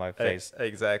fuck out of my face.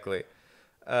 Exactly.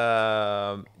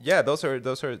 Yeah, those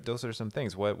are some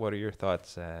things. What are your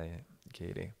thoughts,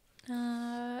 Katie?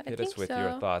 I Hit think us with so.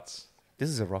 your thoughts. This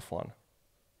is a rough one.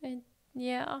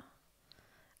 Yeah.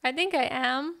 I think I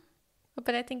am,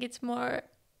 but I think it's more,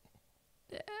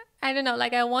 I don't know,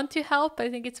 like I want to help, but I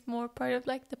think it's more part of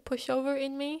like the pushover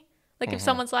in me. Like if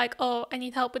someone's like, oh, I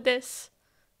need help with this,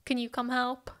 can you come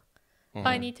help? Oh,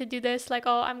 I need to do this. Like,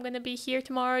 oh, I'm going to be here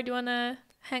tomorrow. Do you want to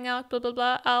hang out? Blah, blah,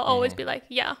 blah. I'll always be like,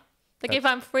 yeah. Like if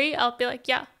I'm free, I'll be like,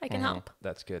 yeah, I can help.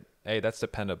 That's good. Hey, that's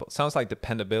dependable. Sounds like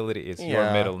dependability is your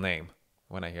Yeah. middle name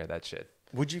when I hear that shit.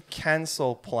 Would you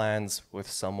cancel plans with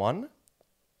someone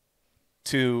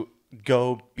to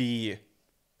go be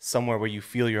somewhere where you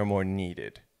feel you're more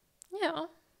needed? Yeah.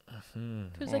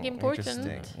 It was like important.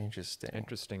 Interesting.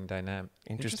 Interesting dynamic.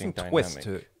 Interesting twist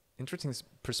dynamic. interesting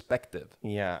perspective.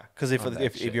 Yeah, because if On that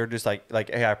if shit. you're just like,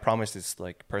 hey, I promised this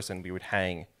like person we would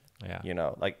hang, Yeah. you know,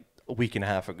 like a week and a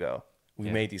half ago, we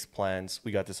Yeah. made these plans,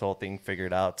 we got this whole thing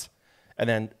figured out, and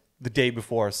then the day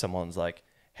before, someone's like,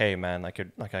 hey, man, I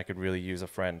could really use a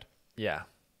friend. Yeah.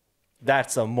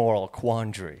 That's a moral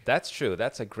quandary. That's true.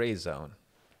 That's a gray zone.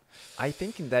 I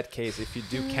think in that case, if you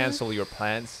do cancel your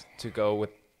plans to go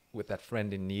with that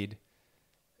friend in need,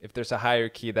 if there's a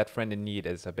hierarchy, that friend in need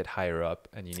is a bit higher up,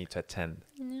 and you need to attend.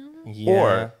 Yeah.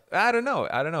 Or I don't know.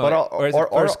 But or is it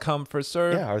first come, first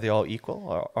serve? Yeah, are they all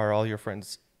equal? Are all your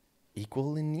friends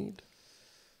equal in need?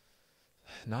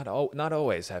 Not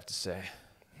always, I have to say.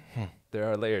 There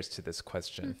are layers to this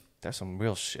question. That's some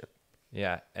real shit.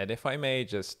 Yeah, and if I may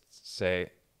just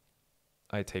say,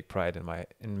 I take pride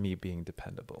in me being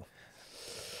dependable.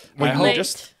 Well, I you hope- were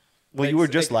just you were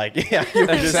just like, yeah, you were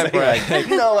just Except saying for- like,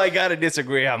 no, I gotta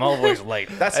disagree. I'm always late.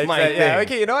 That's my thing. Yeah,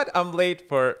 okay, you know what? I'm late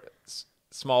for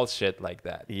small shit like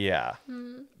that. Yeah.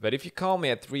 But if you call me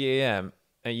at 3 a.m.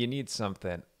 and you need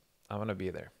something, I want to be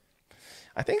there.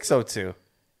 I think so too.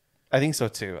 I think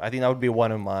that would be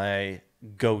one of my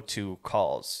go-to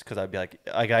calls because I'd be like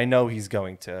I know he's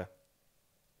going to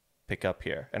pick up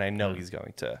here, and I know he's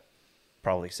going to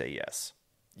probably say yes.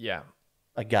 Yeah.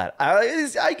 I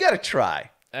gotta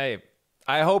try. Hey,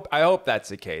 I hope that's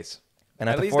the case. And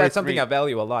at the least that's something 43 I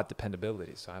value a lot,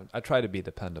 dependability. So I try to be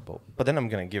dependable. But then I'm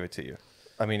gonna give it to you.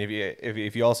 I mean,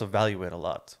 if you also value it a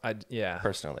lot Yeah.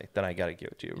 personally, then I gotta give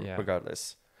it to you Yeah.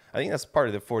 regardless. I think that's part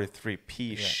of the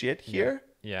 43P shit here.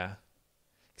 Yeah.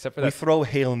 Except for We that. throw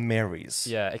Hail Marys.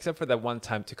 Yeah. Except for that one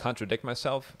time, to contradict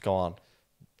myself, Go on.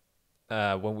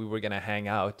 when we were gonna hang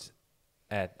out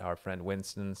at our friend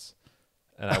Winston's,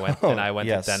 and I went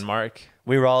yes. to Denmark.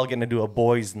 We were all gonna do a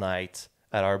boys' night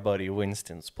at our buddy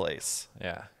Winston's place,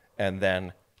 Yeah. and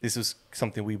then this was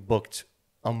something we booked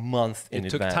a month in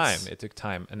It advance. took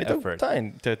time and It effort. took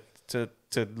time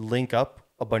to link up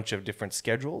a bunch of different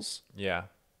schedules, Yeah.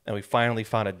 and we finally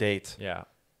found a date. Yeah.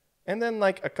 And then,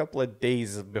 like a couple of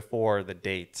days before the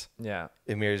date, Yeah.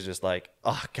 Emir's just like,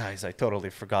 "Oh, guys, I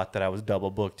totally forgot that I was double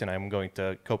booked and I'm going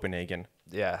to Copenhagen."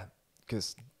 Yeah.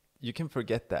 Because you can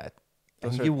forget that.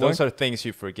 And Those you are, those weren't- are things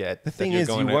you forget. The that thing you're is,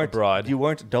 going you abroad,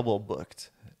 weren't double booked.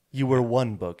 You were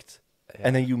one booked,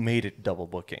 and then you made it double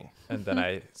booking. and then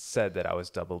I said that I was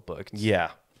double booked.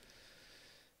 Yeah,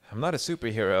 I'm not a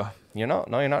superhero. you're not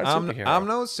a superhero. I'm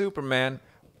no Superman.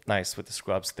 Nice with the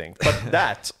scrubs thing, but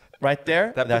that right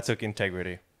there, that puts- took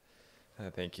integrity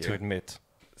Thank you. to admit.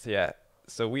 So yeah.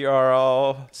 So we are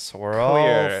all So we're all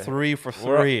Clear. 3 for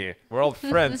We're- 3. we're all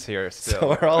friends here So still.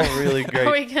 we're all really great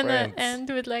Are we gonna friends. end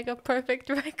with like a perfect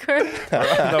record?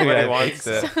 Nobody Yeah, I wants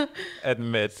think to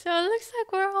admit. So it looks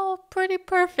like we're all pretty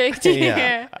perfect Yeah.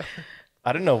 here.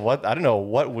 I don't know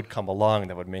what would come along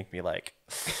that would make me like,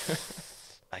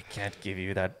 I can't give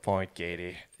you that point,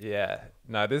 Katie. Yeah.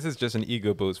 No, this is just an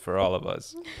ego boost for all of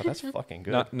us. But that's fucking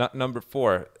good. Not number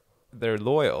 4. They're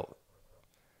loyal.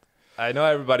 I know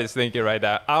everybody's thinking right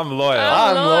now, I'm loyal.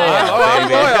 I'm I'm loyal. loyal. Oh, I'm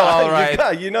baby. loyal, all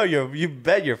right. You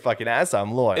bet your fucking ass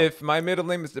I'm loyal. If my middle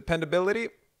name is dependability,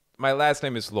 my last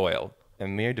name is loyal.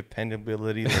 And mere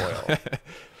dependability loyal.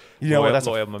 You know what?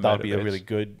 Loyal That would be a Mehmetovic. really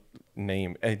good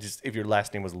name. And just if your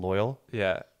last name was Loyal,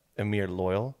 Yeah. Emir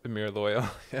Loyal. Amir loyal.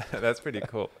 Yeah, that's pretty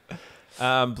cool.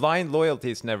 Blind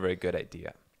loyalty is never a good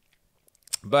idea.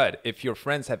 But if your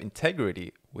friends have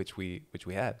integrity, which we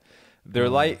have, they're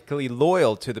likely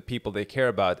loyal to the people they care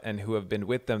about and who have been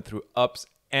with them through ups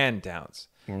and downs.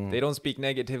 They don't speak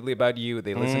negatively about you.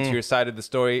 They listen to your side of the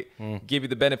story, give you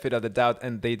the benefit of the doubt,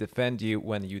 and they defend you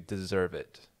when you deserve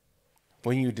it.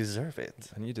 When you deserve it.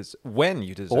 When you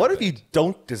deserve But what if it. you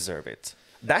don't deserve it?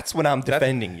 That's when I'm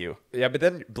defending you. Yeah, but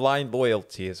then blind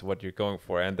loyalty is what you're going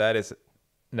for, and that is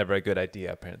never a good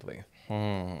idea, apparently.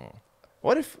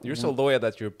 What if You're so loyal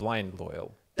that you're blind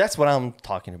loyal. That's what I'm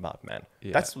talking about, man.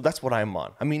 Yeah. That's what I'm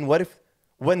on. I mean, what if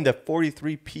when the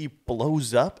 43P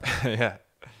blows up Yeah.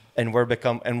 and we're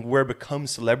become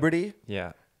celebrity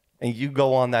Yeah. and you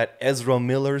go on that Ezra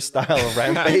Miller style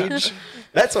rampage?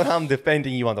 That's what I'm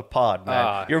defending you on the pod, man.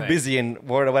 Ah, You're thanks. busy in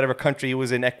whatever country he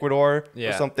was in, Ecuador or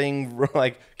Yeah. something,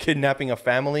 like kidnapping a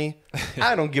family.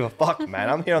 I don't give a fuck, man.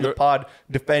 I'm here on the pod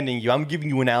defending you. I'm giving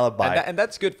you an alibi. And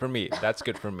that's good for me. That's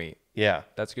good for me. Yeah.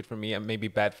 That's good for me, and maybe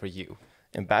bad for you.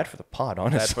 And bad for the pod, Bad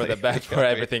honestly. for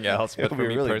everything else, but It'll for be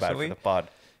me really personally. bad for the pod.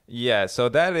 Yeah, so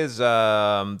that is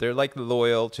they're like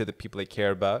loyal to the people they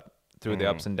care about through the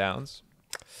ups and downs.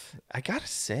 I gotta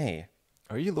say,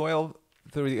 Are you loyal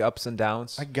through the ups and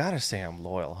downs? I'm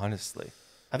loyal, honestly.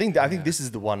 I think this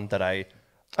is the one that I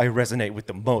I resonate with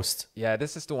the most. Yeah,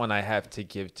 this is the one I have to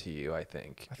give to you, I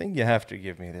think. I think you have to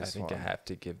give me I this think one. I have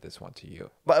to give this one to you.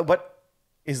 But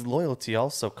is loyalty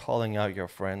also calling out your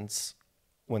friends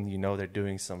when you know they're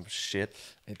doing some shit?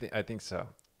 I think so.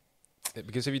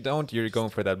 Because if you don't, you're going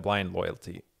for that blind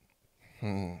loyalty.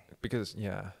 Because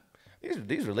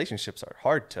These relationships are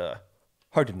hard to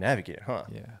navigate, huh?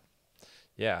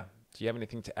 yeah. Do you have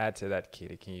anything to add to that,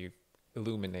 Katie? Can you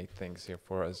illuminate things here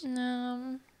for us?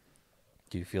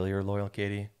 Do you feel you're loyal,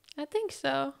 Katie? I think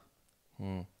so.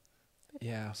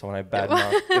 Yeah. So when I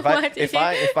badmouth, if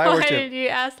I were Why to, did you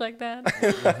ask like that?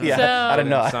 yeah, So- I don't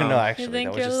know Sound- actually. You think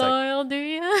That was you're just like, loyal, do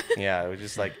you? yeah, it was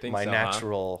just like Think my so,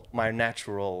 huh?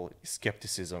 natural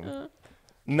skepticism.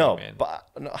 No, man. but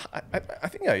no, I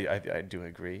think I do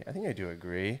agree. I think I do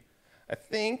agree. I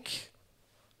think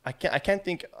I can't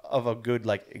think of a good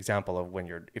like example of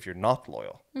if you're not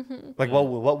loyal. Like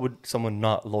what would someone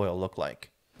not loyal look like?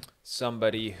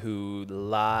 Somebody who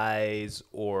lies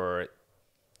or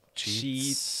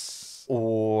cheats.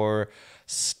 Or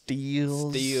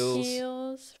steals.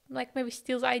 Steals, like maybe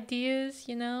steals ideas,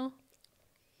 you know?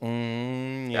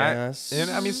 Yes.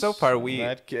 I mean, so far In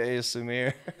that case,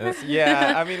 Amir.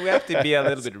 Yeah, I mean, we have to be a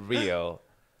little bit real.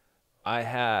 I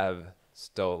have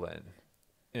stolen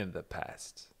in the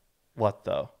past What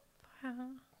though?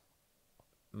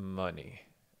 money,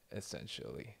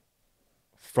 essentially.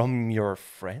 From your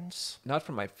friends? Not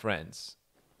from my friends.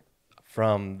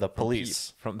 From the From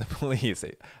police? From the police.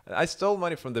 I stole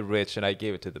money from the rich and I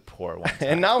gave it to the poor one time.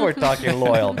 And now we're talking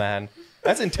loyal, man.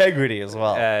 That's integrity as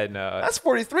well. No. That's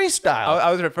 43 style.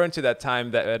 I was referring to that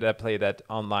time that I played that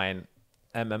online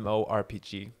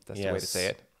MMORPG. That's the way to say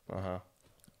it. Uh-huh.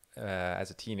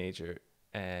 As a teenager,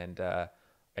 and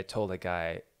I told a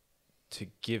guy to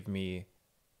give me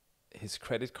his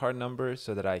credit card number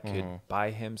so that I could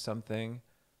buy him something,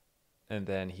 and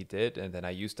then he did, and then I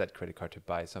used that credit card to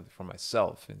buy something for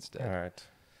myself instead. All right.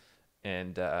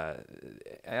 And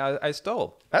I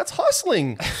stole. That's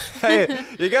hustling. Hey,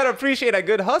 you gotta appreciate a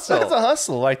good hustle. That's a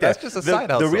hustle right there. That's just a side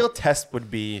hustle. The real test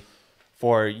would be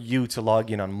for you to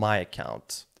log in on my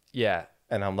account. Yeah.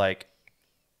 And I'm like,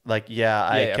 I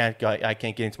Yeah.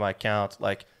 can't get into my account.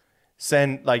 Like,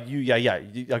 send you,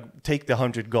 take the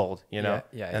 100 gold, you know?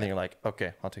 Yeah, and then you're like,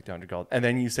 okay, I'll take the 100 gold. And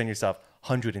then you send yourself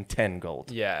 110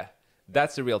 gold. Yeah.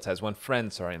 That's the real test when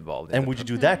friends are involved. And would you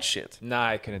do that shit? Nah,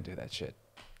 I couldn't do that shit.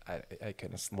 I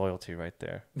couldn't. That's loyalty right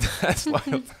there. That's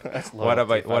loyal. That's What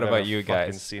loyalty about if I've ever you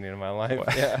fucking guys? seen it in my life.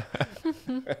 Yeah.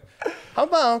 How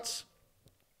about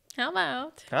How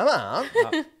about?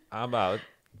 How about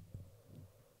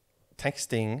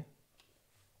texting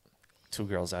 2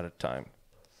 girls at a time?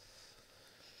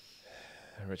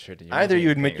 Richard? Either you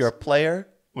made admit things- you're a player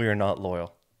or you're not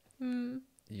loyal.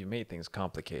 You made things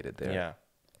complicated there. Yeah.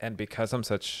 And because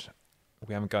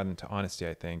we haven't gotten to honesty,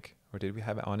 I think. Or did we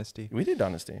have honesty? We did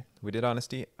honesty. We did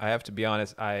honesty. I have to be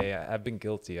honest. I have been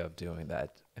guilty of doing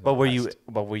that. in But the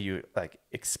were you past. like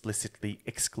explicitly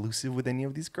exclusive with any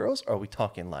of these girls? Or are we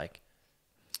talking like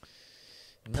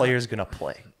players gonna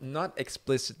play? Not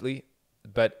explicitly,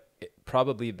 but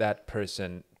probably that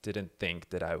person didn't think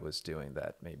that I was doing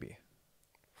that. Maybe.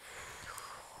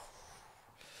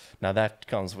 Now that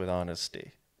comes with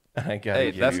honesty. I gotta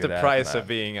Hey, give that's you the that, price man. of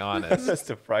being honest. That's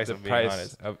the price The of being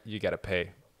price honest. you gotta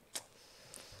pay.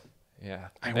 Yeah.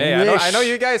 I Hey, I know wish.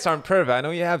 you guys aren't perfect. I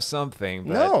know you have something,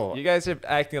 but No. you guys are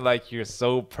acting like you're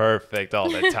so perfect all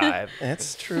the time.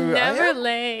 It's true. Never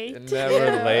late.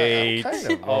 Never late.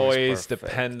 kind of always Always perfect.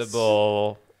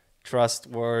 dependable.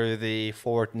 Trustworthy,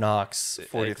 Fort Knox,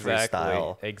 43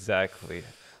 style. Exactly.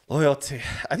 Loyalty.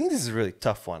 I think this is a really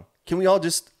tough one. Can we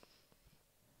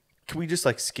just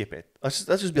like skip it? Let's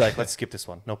just be like, let's skip this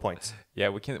one. No points. Yeah,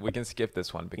 we can skip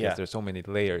this one because Yeah. there's so many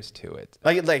layers to it.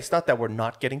 Like it's not that we're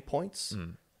not getting points.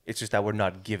 It's just that we're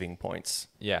not giving points.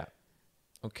 Yeah.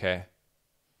 Okay.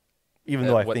 Even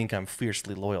though I what- think I'm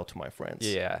fiercely loyal to my friends.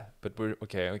 Yeah, but we're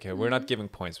okay. We're not giving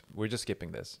points. We're just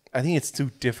skipping this. I think it's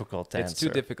too difficult to It's answer.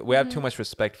 too difficult. We have too much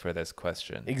respect for this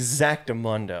question.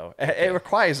 Exactamundo. It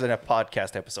requires a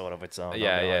podcast episode of its own. I'll be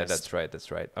Yeah, honest. that's right.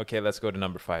 That's right. Okay, let's go to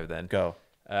number 5 then. Go.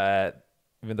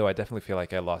 Even though I definitely feel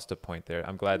like I lost a point there,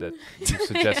 I'm glad that you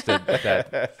suggested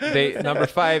that. Number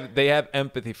 5, they have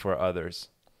empathy for others.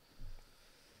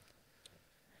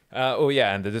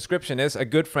 And the description is a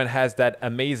good friend has that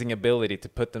amazing ability to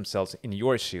put themselves in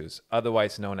your shoes,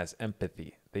 otherwise known as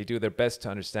empathy. They do their best to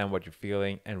understand what you're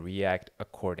feeling and react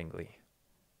accordingly.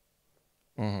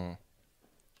 Mm-hmm.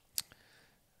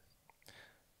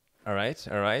 All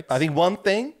right. I think one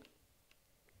thing,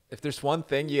 If there's one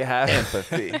thing you have,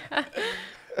 empathy.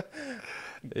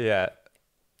 yeah,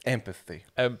 Empathy.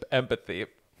 empathy.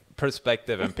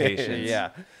 perspective and patience. Yeah.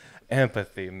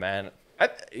 Empathy, man.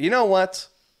 You know what?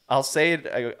 I'll say it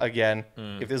again.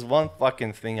 If there's one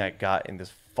fucking thing I got in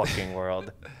this fucking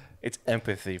world, it's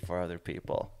empathy for other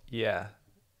people. Yeah.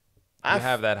 I You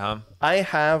have that, huh? I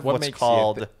have What what's makes you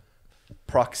called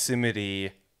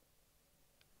proximity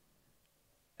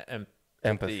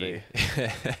empathy,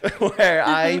 where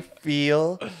I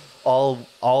feel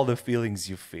all the feelings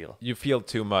you feel. You feel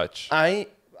too much.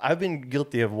 I've been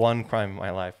guilty of one crime in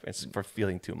my life. It's for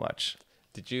feeling too much.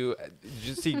 Did you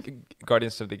see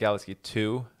Guardians of the Galaxy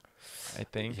 2? I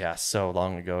think. Yeah, so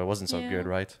long ago. It wasn't so Yeah. good,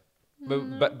 right?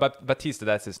 But Batista,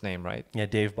 that's his name, right? Yeah,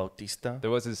 Dave Bautista. There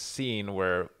was a scene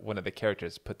where one of the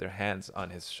characters put their hands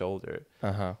on his shoulder,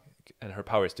 Uh-huh. and her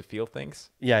power is to feel things.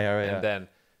 Yeah, right. And Yeah. then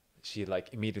she like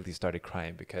immediately started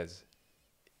crying because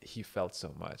he felt so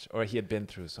much, or he had been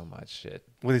through so much shit.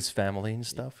 With his family and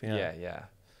stuff. Yeah. Yeah.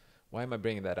 Why am I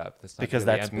bringing that up? That's not Because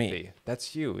really that's me. empathy.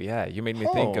 That's you. Yeah, you made me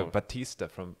think Oh. of Batista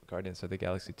from Guardians of the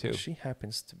Galaxy 2. She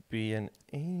happens to be an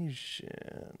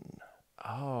Asian.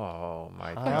 Oh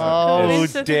my Oh, god.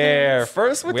 Coincidence. dare.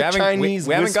 First with We the haven't, Chinese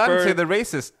we haven't gotten to whisper. the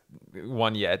racist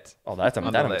one yet. Oh, that on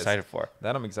I'm the list. excited for.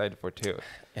 That I'm excited for too.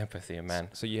 Empathy, man.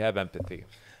 So you have empathy.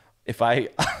 If I'll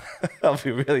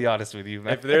be really honest with you,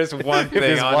 man. If there's one If thing,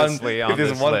 there's honestly, one, on if there's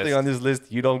this one list, thing on this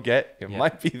list you don't get, it Yeah.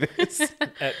 might be this.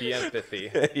 at the empathy.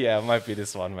 Yeah, it might be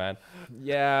this one, man.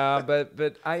 Yeah,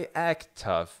 but I act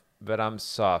tough, but I'm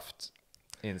soft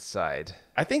inside.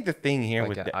 I think the thing here Like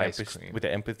with an the ice cream. with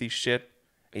the empathy shit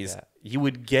is Yeah. you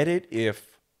would get it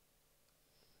if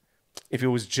it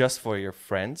was just for your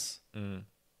friends.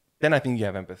 Then I think you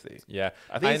have empathy. Yeah,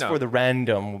 I think it's know. for the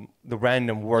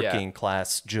random working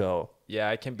class Joe. Yeah,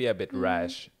 I can be a bit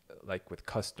rash, like with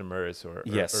customers or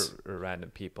Yes. or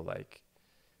random people, like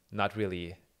not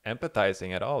really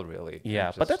empathizing at all, really. Yeah,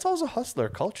 Just- but that's also hustler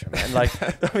culture, man. Like,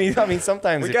 I mean,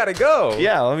 sometimes we gotta go.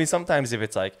 Yeah, I mean, sometimes if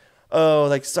it's like, oh,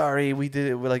 like, sorry, we did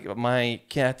it. Like, my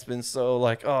cat's been so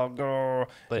like, oh, no,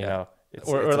 you Yeah. know, it's,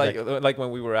 or it's like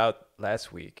when we were out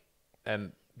last week,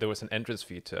 and there was an entrance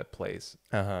fee to a place,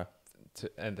 uh-huh.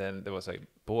 and then there was a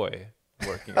boy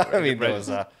working. I mean, there was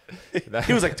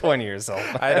he was like 20 years old.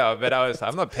 I know, but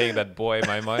I'm not paying that boy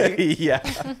my money. Yeah,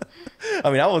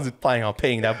 I mean, I wasn't planning on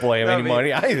paying that boy No, any me-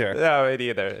 money either. No, me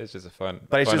neither. It's just a fun.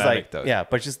 But it's fun just like, anecdote. yeah,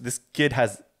 but just this kid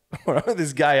has,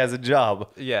 this guy has a job.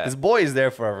 Yeah. This boy is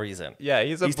there for a reason. Yeah,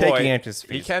 he's He's boy. taking entrance He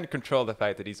fees. can't control the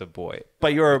fact that he's a boy.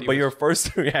 But your he but was- your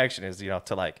first reaction is,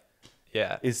 to like,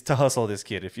 Yeah. is to hustle this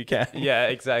kid if you can. Yeah,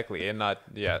 exactly, and not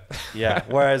yeah. Yeah.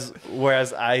 Whereas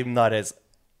I'm not as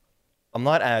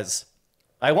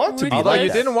I want to be Although like you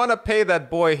that. didn't want to pay that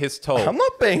boy his toll. I'm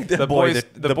not paying the boy boy's-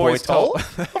 the boy's boy toll.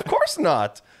 Of course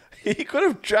not. He could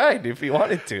have tried if he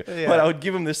wanted to, Yeah. but I would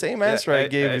give him the same answer I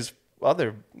gave I- his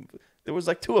other. There was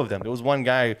like two of them. There was one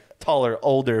guy, taller,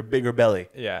 older, bigger belly.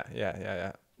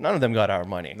 Yeah. None of them got our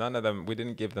money. None of them. We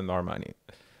didn't give them our money.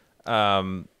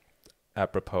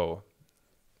 Apropos,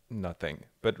 nothing.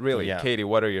 But really, Yeah. Katie,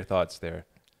 what are your thoughts there?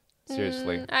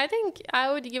 Seriously. I think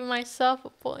I would give myself a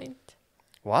point,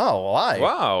 Wow, why?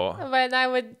 Wow. but I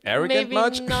would Arrogant maybe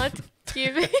much? not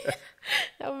give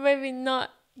I would maybe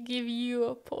not give you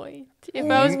a point if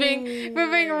I was being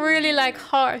really like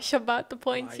harsh about the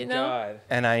points, you know.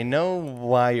 And I know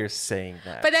why you're saying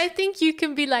that. But I think you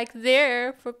can be like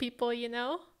there for people, you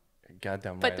know.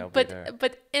 Goddamn right, I'll But be there.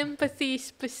 but empathy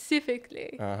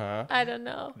specifically, Uh-huh. I don't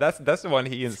know. That's the one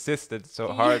he insisted so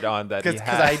hard on that he Because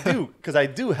had. I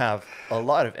do have a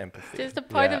lot of empathy. Just a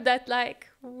part Yeah. of that like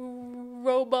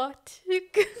robot.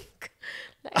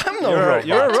 Like, I'm no You're, robot.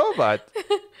 you're a robot.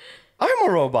 I'm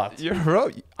a robot. You're you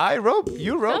robot. I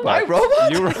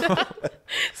robot? You robot.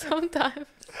 sometimes.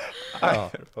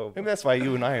 Oh. Maybe that's why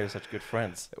you and I are such good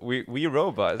friends. We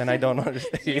robots. And I don't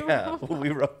understand. You Yeah,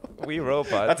 we robots.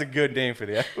 That's a good name for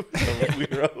the episode. We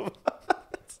robot.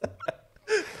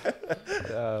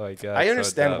 Oh my god. I so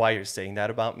understand dumb. why you're saying that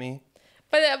about me,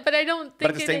 But I don't but think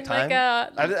at the it same in time,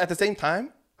 like a at the same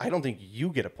time, I don't think you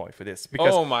get a point for this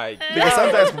because Oh my god. because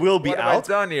sometimes we'll be What have I out.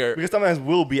 done here? Because sometimes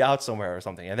we'll be out somewhere or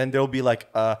something, and then there'll be like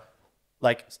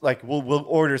we'll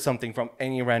order something from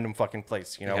any random fucking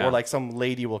place, Yeah. or like some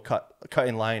lady will cut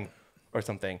in line or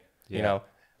something, Yeah.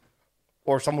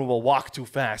 or someone will walk too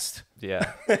fast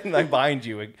Yeah. and like behind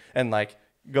you and like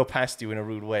go past you in a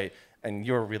rude way, and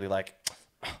you're really like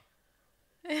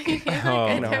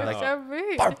Oh, no, they're like- so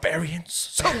rude. barbarians,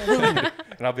 so rude,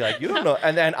 and I'll be like, you don't know,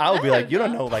 and then I'll be like, you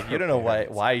don't know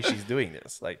why she's doing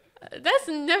this, like That's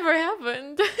never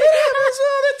happened. happens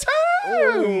all the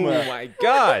time. Oh my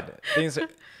god.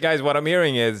 Guys, what I'm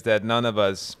hearing is that none of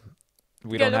us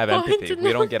we Get don't a have point, empathy. We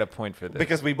no. don't get a point for this.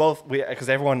 Because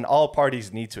all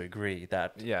parties need to agree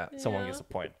that yeah, someone Yeah. gets a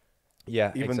point.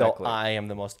 yeah, Even exactly. though I am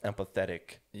the most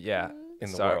empathetic yeah, in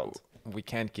the sorry, world. we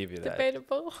can't give you that.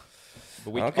 Debatable.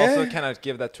 But we Okay. also cannot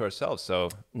give that to ourselves. So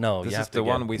No, This you is have to the get-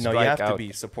 one we No, you strike have to out.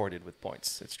 be supported with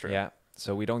points. It's true. yeah,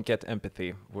 so we don't get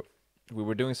empathy. We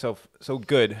were doing so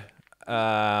good.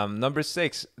 Number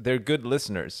 6, they're good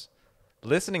listeners.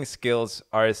 Listening skills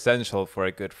are essential for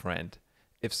a good friend.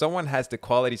 If someone has the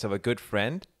qualities of a good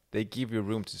friend, they give you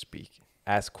room to speak,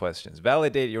 ask questions,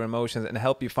 validate your emotions, and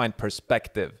help you find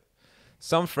perspective.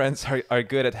 Some friends are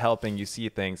good at helping you see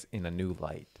things in a new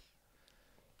light.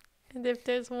 And if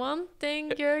there's one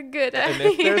thing you're good at, And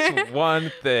if there's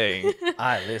one thing,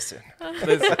 I listen.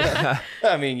 this,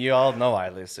 I mean, you all know I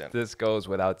listen. this goes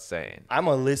without saying. I'm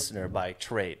a listener by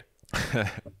trade. You're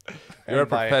a And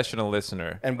by- professional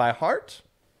listener. And by heart,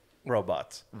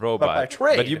 robot. Robot. But by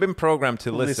trade, But you've been programmed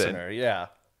to listen. listener. Yeah.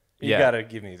 You Yeah. gotta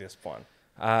give me this one.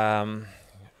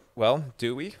 Well,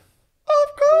 do we?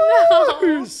 Of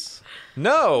course.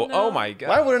 No. No. Oh my god.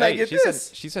 Why wouldn't I get she this?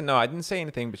 Said, she said no. I didn't say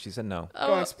anything, but she said no.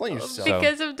 Go and explain yourself.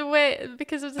 Because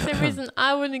of the same reason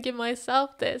I wouldn't give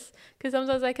myself this, because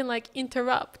sometimes I can like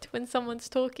interrupt when someone's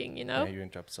talking, you know. Yeah, you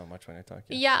interrupt so much when I talk.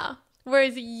 Yeah.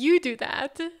 Whereas you do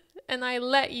that, and I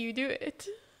let you do it.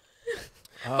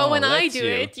 But when I do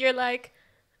it, you're like,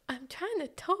 I'm trying to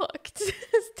talk.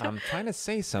 I'm trying to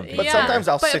say something. But sometimes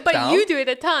I'll sit but down. you do it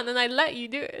a ton, and I let you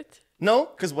do it. No,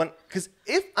 because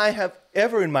if I have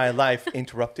ever in my life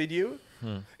interrupted you,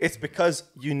 it's because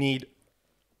you need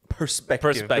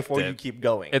perspective before you keep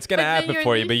going. It's gonna But then happen you're-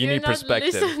 for you, but you you're need not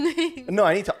perspective. listening. No,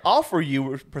 I need to offer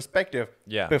you perspective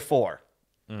Yeah. before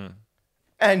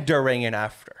and during and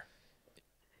after.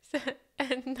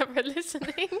 And never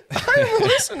listening. I'm a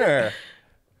listener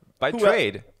By Who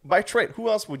trade. by trade. Who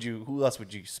else would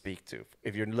you speak to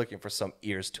if you're looking for some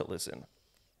ears to listen?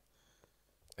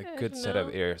 A good set of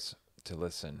No. ears to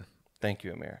listen. Thank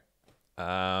you, Amir.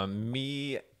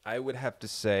 Me, I would have to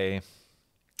say.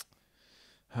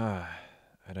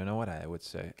 I don't know what I would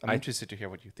say. I'm interested to hear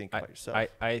what you think about yourself.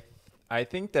 I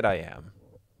think that I am.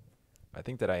 I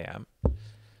think that I am.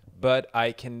 But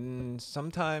I can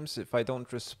sometimes, if I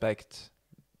don't respect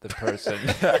the person,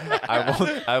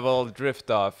 I will drift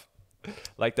off.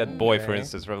 Like that boy, for Okay.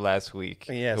 instance, from last week,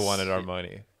 Yes. who wanted our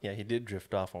money. Yeah, he did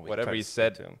drift off when we Whatever tried he to speak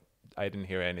said, to him. I didn't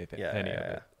hear anything. Yeah, any yeah, of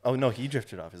yeah. it. Oh no, he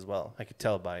drifted off as well. I could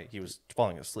tell by he was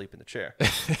falling asleep in the chair.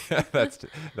 That's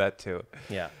that too.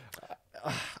 Yeah,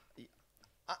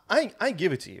 I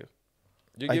give it to you.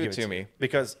 You I give it to you me.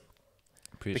 because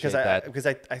Appreciate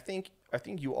I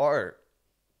think you are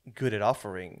good at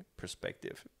offering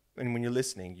perspective, and when you're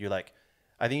listening, you're like,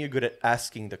 I think you're good at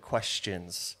asking the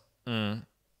questions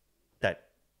that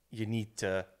you need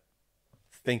to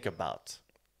think about,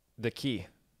 the key,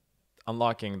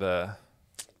 unlocking,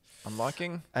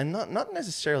 and not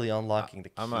necessarily unlocking the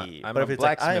key. I'm a but if it's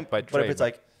like blacksmith by but if trade, it's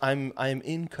like I'm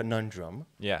in conundrum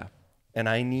Yeah, and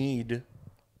I need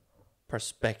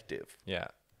perspective. yeah,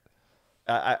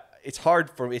 It's hard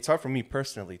for me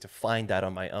personally to find that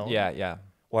on my own. yeah.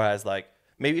 Whereas like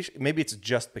maybe it's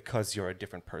just because you're a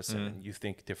different person and you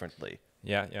think differently.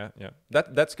 Yeah.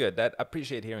 That's good. That I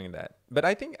appreciate hearing that. But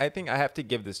I think I have to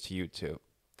give this to you too.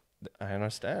 I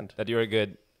understand. That you're a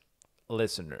good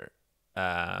listener.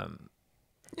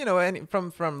 And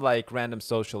from like random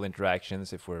social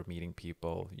interactions, if we're meeting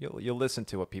people, you'll listen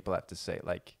to what people have to say,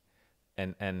 like,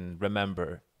 and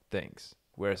remember things.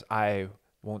 Whereas I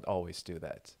won't always do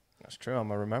that. That's true. I'm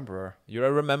a rememberer. You're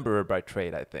a rememberer by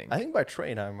trade, I think. I think by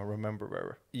trade I'm a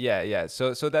rememberer. Yeah.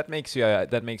 So that makes you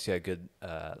a good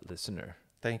listener.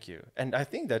 Thank you. And I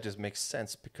think that just makes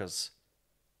sense because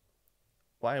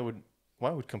why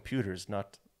would computers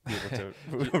not be able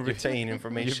to retain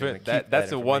information? And keep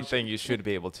That's the one information? thing you should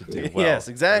be able to do. Well, Yes,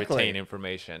 exactly. Retain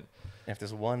information. If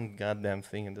there's one goddamn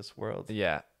thing in this world,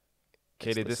 Yeah,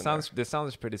 Katie, this listener.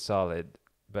 sounds pretty solid,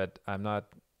 but I'm not.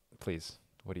 Please,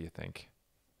 what do you think?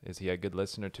 Is he a good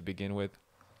listener to begin with?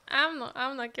 I'm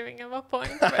not giving him a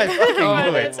point. I fucking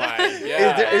Oh knew it.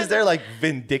 my Is there like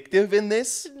vindictive in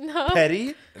this? No.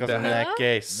 Petty? Because in The- that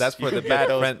case, That's for you the get bad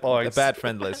those friend. The points. bad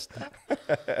friend list.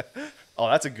 Oh,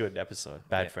 that's a good episode.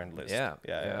 Bad Yeah. friend list. Yeah.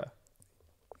 Yeah.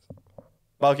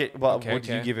 Well, okay. Well, Okay, what do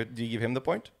you okay. give it? Do you give him the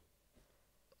point?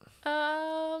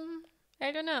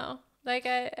 I don't know. Like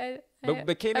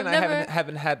But Katie and I I've never-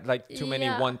 haven't had like too many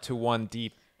Yeah. one-to-one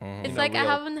deep. It's know, like I real-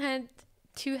 haven't had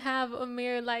to have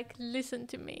Amir like listen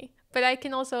to me, but I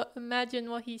can also imagine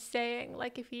what he's saying.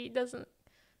 Like if he doesn't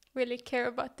really care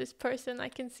about this person, I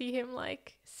can see him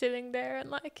like sitting there and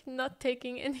like not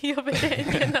taking any of it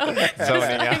in, you know.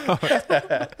 Zoning out.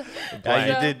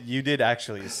 Yeah. You did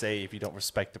actually say if you don't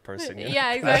respect the person. You know?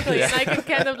 Yeah, exactly. And I can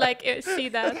kind of like see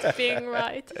that being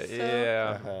right. So.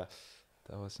 Yeah. Uh-huh.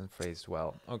 That wasn't phrased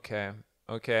well. Okay.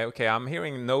 I'm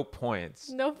hearing no points.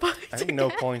 No point. I think no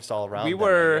points all around. We them, I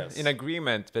were guess. in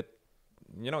agreement, but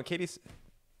Katie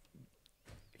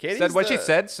Katie's said what she the-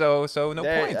 said, so no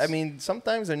there- points. I mean,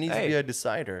 sometimes there needs to be Hey. a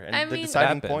decider, and I the mean-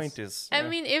 deciding Happens. point is. I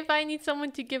mean, if I need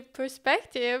someone to give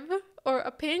perspective or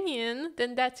opinion,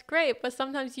 then that's great. But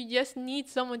sometimes you just need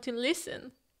someone to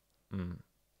listen.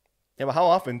 yeah, but how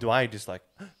often do I just like,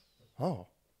 oh,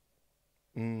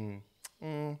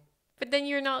 But then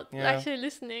you're not Yeah. actually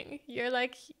listening. You're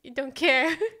like, you don't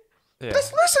care. Yeah.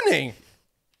 just listening.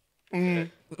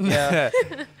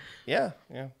 Yeah,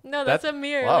 yeah. No, that's That- a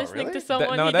mirror Wow, listening really? to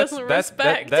someone he that's doesn't that's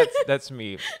respect. that's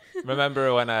me.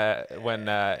 Remember when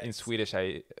in Swedish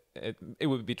it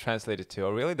would be translated to,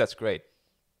 oh really, that's great.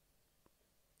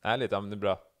 Ärligt, det är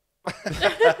bra.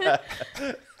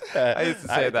 I used to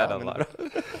say that a lot.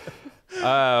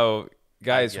 Oh,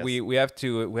 guys, guess. we have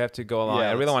to go along. Yeah,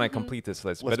 I really let's- want to complete this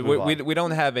list, let's but move we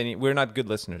don't have any. We're not good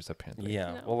listeners apparently.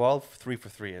 Yeah. No. Well, we're all 3 for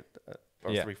 3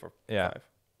 or Yeah. 3 for Yeah. 5.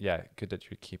 Yeah, good that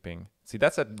you're keeping. See,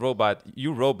 that's a robot.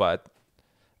 You robot.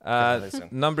 Listen.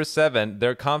 Number 7,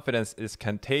 their confidence is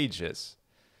contagious.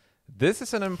 This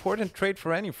is an important trait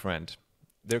for any friend.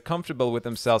 They're comfortable with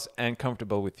themselves and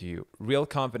comfortable with you. Real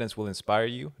confidence will inspire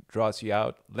you, draws you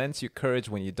out, lends you courage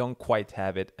when you don't quite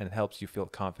have it, and helps you feel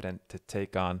confident to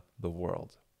take on the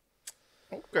world.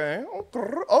 Okay.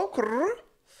 Okay.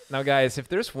 Now, guys, if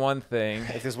there's one thing,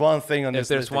 If there's one thing on if this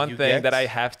there's list one you thing get, that I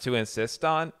have to insist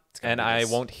on, gonna and be I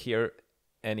this. won't hear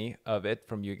any of it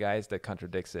from you guys that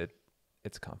contradicts it,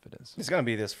 it's confidence. it's gonna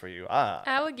be this for you.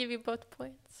 I will give you both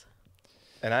points.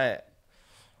 And I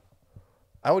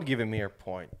would give Amir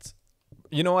points.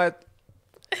 You know what?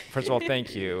 First of all,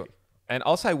 thank you. And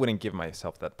also, I wouldn't give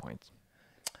myself that point.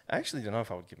 I actually don't know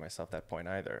if I would give myself that point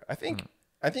either. I Hmm.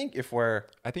 think if we're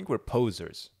I think we're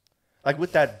posers. like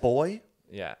with that boy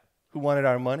Yeah. who wanted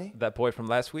our money, That boy from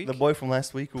last week? the boy from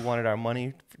last week who wanted our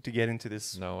money to get into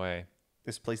this No way.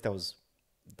 this place that was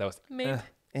That was. Maybe.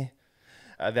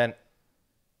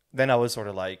 then I was sort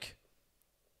of like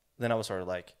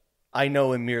I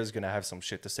know Amir's gonna have some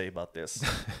shit to say about this.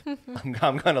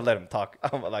 I'm gonna let him talk.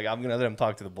 I'm gonna let him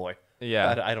talk to the boy.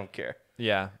 Yeah. I don't care.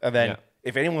 Yeah. And then yeah.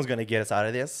 if anyone's gonna get us out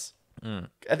of this, and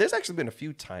there's actually been a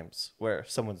few times where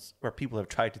people have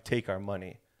tried to take our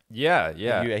money. Yeah.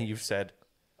 Yeah. And you've said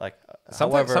like,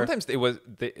 Sometimes it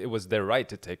was their right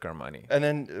to take our money. and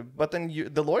then but then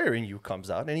the lawyer in you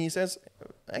comes out and he says,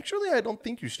 actually, I don't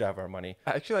think you should have our money.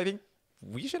 Actually, I think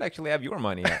we should actually have your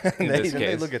money in And this they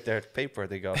case. look at their paper,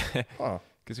 they go, huh.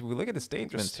 Because if we look at the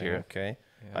statements Interesting. here, Okay.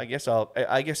 Yeah.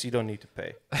 I guess you don't need to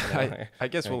pay. I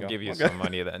guess There you we'll go. give you Okay. some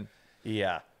money then.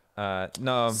 Yeah.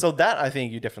 No. So that I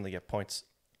think you definitely get points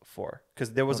for,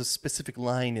 because there was a specific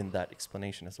line in that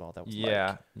explanation as well. That was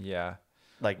Yeah. Yeah.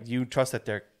 like you trust that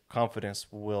their confidence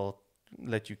will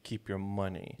let you keep your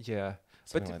money. Yeah.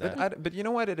 Something But like but you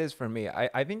know what it is for me?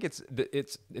 I think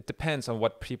it depends on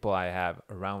what people I have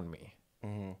around me.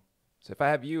 Mm-hmm. So if I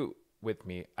have you with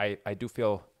me, I do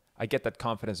feel I get that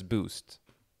confidence boost.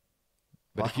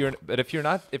 But if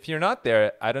you're not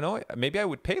there, I don't know. Maybe I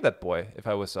would pay that boy if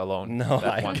I was alone. No,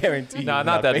 that I one. guarantee you No, would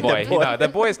not not that pay boy. that boy.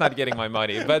 That boy is not getting my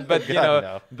money. But you God, know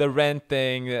no. the rent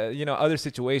thing. Other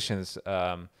situations.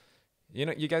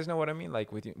 You guys know what I mean.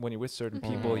 Like when you're with certain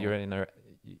people,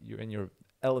 Mm-hmm. you're in your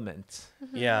element.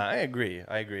 Yeah, I agree.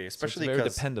 So Especially it's very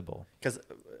because dependable.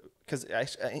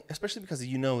 especially because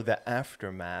you know the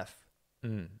aftermath.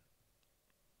 Mm.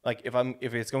 Like if we're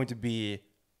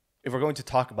going to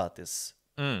talk about this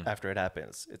after it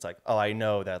happens, it's like, oh, I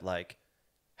know that like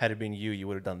had it been you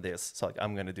would have done this. So like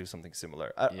I'm gonna do something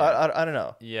similar. I don't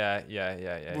know. Yeah.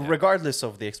 Regardless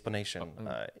of the explanation,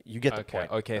 you get the Okay.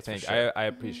 point. Okay. That's for Thank. sure. I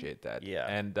appreciate that. Yeah.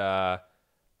 And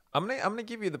I'm gonna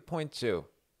give you the point too.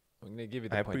 I'm gonna give you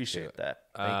the I point appreciate too. that.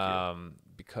 Thank you.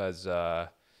 Because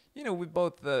we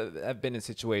both have been in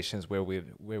situations where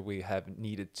we have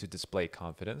needed to display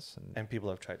confidence, And people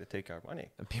have tried to take our money.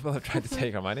 and people have tried to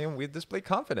take our money, and we display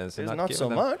confidence. It's and not given so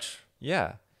them- much,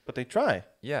 Yeah. but they try.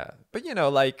 Yeah, but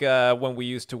like when we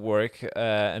used to work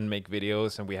and make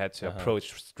videos, and we had to approach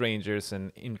strangers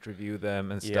and interview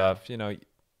them and Yeah. stuff.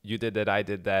 You did that, I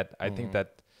did that. I think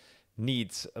that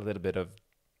needs a little bit of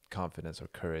confidence or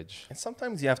courage. And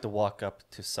sometimes you have to walk up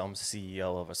to some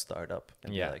CEO of a startup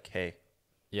and Yeah. be like, hey,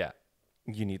 Yeah,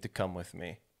 you need to come with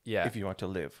me yeah, if you want to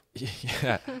live.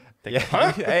 yeah. They Yeah. go,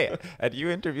 huh? Hey, and you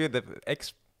interviewed the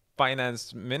ex finance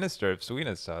minister of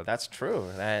Sweden. So That's true.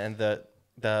 And the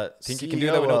think CEO you can do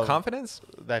that with no of confidence?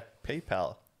 that PayPal.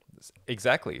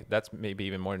 Exactly. That's maybe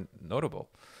even more notable.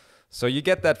 So you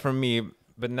get that from me.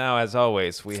 But now, as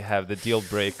always, we have the deal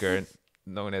breaker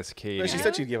known as Katie. No, she Yeah.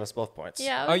 said she'd give us both points.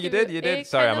 Yeah. Oh, you did? You did?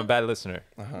 Sorry, I'm a bad listener.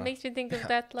 Makes me think of Yeah,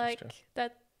 that that's like true.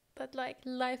 that like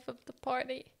life of the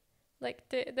party. Like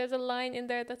there's a line in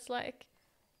there that's like,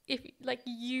 if like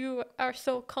you are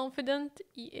so confident,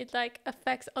 it like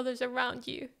affects others around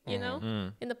you. You know, Mm.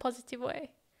 in a positive way.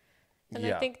 And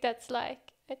Yeah. I think that's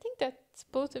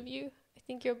both of you. I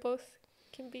think you're both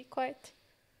can be quite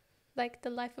like the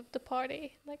life of the party,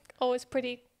 like always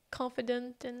pretty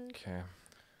confident and Okay.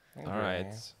 Okay. All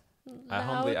right. I loud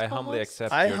humbly almost.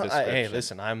 accept your description. Hey,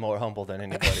 listen, I'm more humble than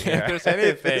anybody If here. there's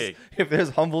anything. if there's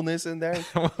humbleness in there,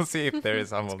 it's We'll see if there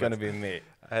is humbleness. gonna be me.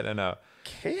 I don't know.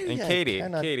 Katie, And I Katie,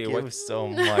 cannot Katie, give what- so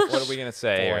much. What are we gonna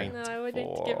say? here? point No, I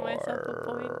wouldn't give myself a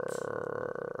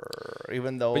point.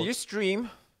 Even though But you stream.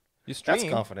 You that's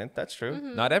stream. confident, that's true.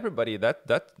 Mm-hmm. Not everybody. That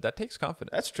takes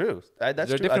confidence. That's true. That's there are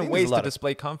true. I different think there's ways a lot to of-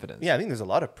 display confidence. Yeah, I think there's a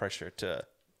lot of pressure to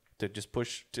just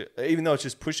push to, even though it's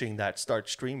just pushing that start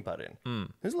stream button.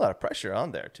 There's a lot of pressure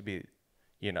on there to be,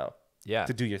 Yeah.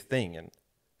 to do your thing and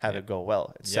have it go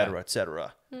well, etc.,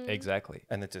 etc. Exactly.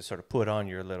 And then to sort of put on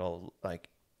your little like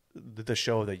the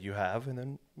show that you have and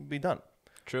then be done.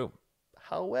 True.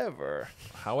 However,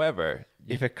 However,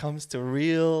 if it comes to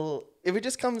if it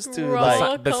just comes to Raw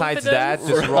like besides confidence. that,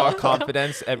 just raw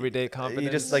confidence, everyday confidence. you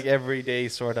just like everyday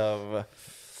sort of,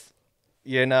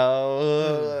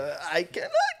 I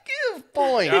cannot give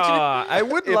points. I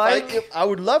would I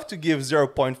would love to give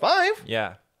 0.5,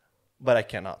 Yeah. but I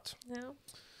cannot. No.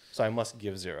 So I must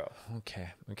give 0.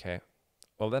 Okay.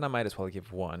 Well, then I might as well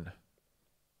give 1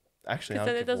 Actually, Because I'll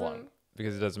then it give doesn't. 1.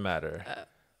 because it doesn't matter.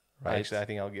 Right? Actually, I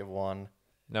think I'll give 1.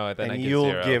 No, then I And give you'll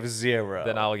 0. give 0.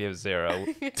 Then I'll give 0.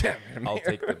 Damn it, I'll Amir.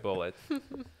 take the bullet.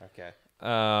 Okay.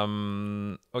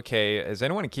 Okay. Is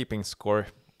anyone keeping score?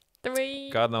 3,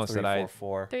 God knows 3, that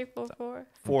 4, I 4. 3, 4, 4,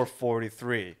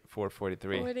 443.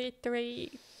 443.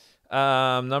 43.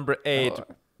 Number 8. Four.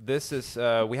 This is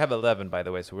we have 11 by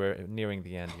the way, so we're nearing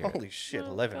the end here. Holy shit, Oh,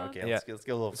 11. God. Okay, Yeah. let's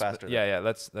get a little faster. Yeah.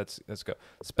 Let's go.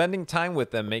 Spending time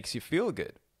with them makes you feel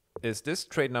good. Is this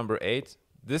trait number 8?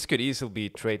 This could easily be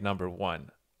trait number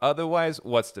 1. Otherwise,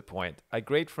 what's the point? A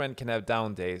great friend can have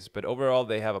down days, but overall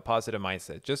they have a positive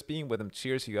mindset. Just being with them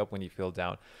cheers you up when you feel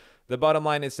down. The bottom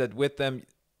line is that with them,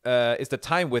 is the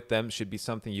time with them should be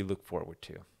something you look forward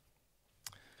to.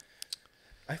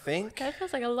 I think. That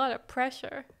feels like a lot of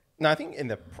pressure. No, I think in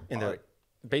the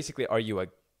Basically, are you a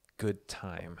good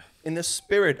time? in the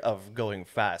spirit of going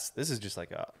fast, this is just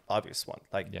like a obvious one.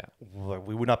 Like, Yeah.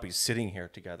 we would not be sitting here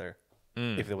together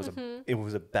if there was it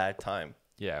was a bad time.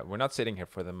 Yeah, we're not sitting here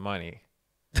for the money.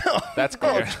 That's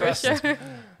clear. Trust, Sure.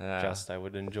 trust, I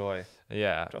would enjoy.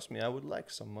 Yeah. Trust me, I would like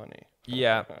some money.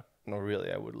 Yeah. No,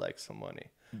 really, I would like some money.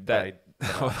 That.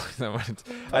 But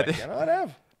I I think- cannot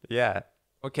have. Yeah.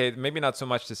 Okay, maybe not so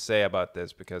much to say about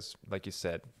this because, like you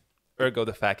said, ergo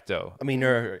de facto. I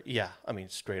mean,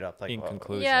 straight up, like, In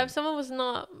conclusion. Yeah, if someone was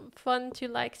not fun to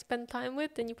like spend time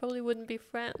with, then you probably wouldn't be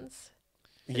friends.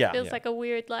 yeah. Feels like a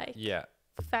weird like Yeah.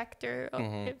 factor of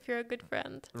if you're a good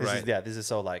friend. Right. This is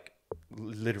so like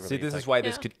literally. See, this like, is why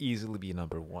this Yeah. could easily be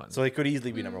number 1. So it could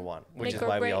easily be number 1, which Make is or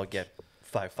why we all break. get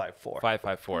 554.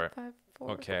 554. 5,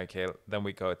 4. Okay. Then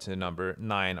we go to number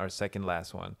 9, our second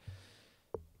last one.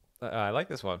 I like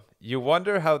this one. You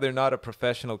wonder how they're not a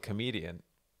professional comedian.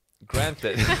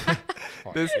 Granted,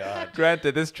 Oh, this God.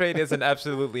 granted this trait isn't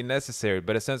absolutely necessary,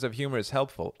 but a sense of humor is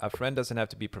helpful. A friend doesn't have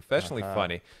to be professionally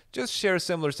funny. Just share a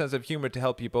similar sense of humor to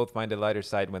help you both find a lighter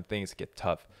side when things get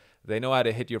tough. They know how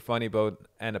to hit your funny boat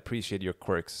and appreciate your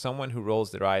quirks. Someone who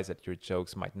rolls their eyes at your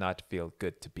jokes might not feel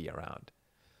good to be around.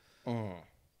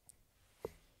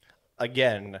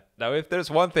 Again, Now, if there's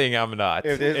one thing I'm not,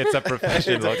 If there's- it's a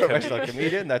professional. it's a professional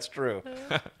comedian. That's true.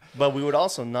 But we would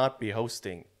also not be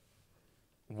hosting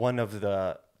one of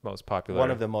the most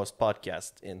popular. most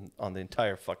podcasts on the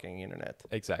entire fucking internet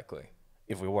Exactly.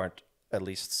 if we weren't at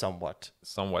least somewhat.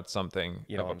 Somewhat something.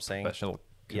 You know of what a I'm saying? Professional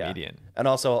comedian. Yeah. And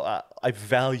also, I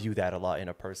value that a lot in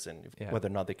a person, Yeah. whether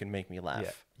or not they can make me Yeah.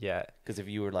 laugh. Yeah. Because if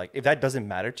you were like, if that doesn't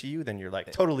matter to you, then you're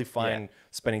like totally fine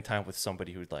spending time with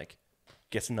somebody who like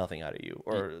gets nothing out of you,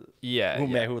 or Yeah.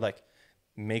 who like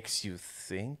makes you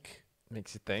think,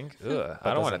 Makes you think. Ugh,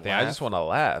 I don't want to doesn't think. I just laugh. want to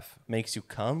laugh. makes you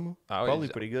come. I Probably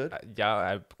always- pretty good. Yeah,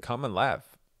 I come and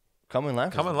laugh Come and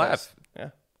laugh. come is and the best. laugh. Yeah,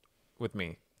 with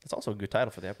me. it's also a good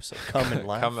title for the episode. Come and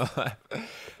laugh. Come and laugh.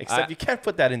 Except you can't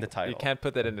put that in the title. You can't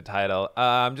put that in the title.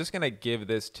 I'm just gonna give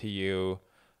this to you.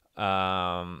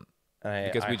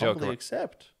 Because I we joke humbly ar-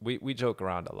 accept. We joke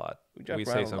around a lot. We joke We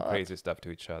around say a some lot. crazy stuff to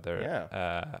each other.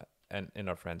 Yeah. And in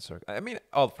our friends circle. I mean,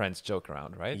 all friends joke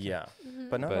around, right? Yeah, Mm-hmm.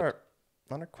 but none But-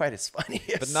 are quite as funny.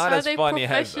 But as- not Are as they funny as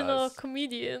professional us.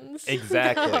 comedians?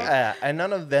 Exactly. And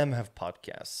none of them have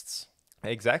podcasts.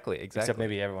 Exactly. Except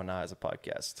maybe everyone now has a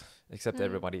podcast. Except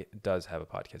everybody does have a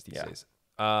podcast these Yeah. days.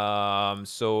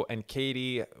 So, and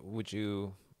Katie, what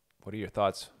are your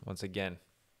thoughts once again?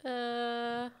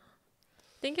 I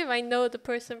think if I know the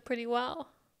person pretty well,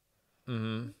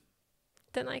 Hmm.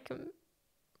 then I can.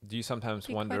 Do you sometimes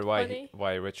Be wonder quite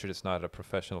why Richard is not a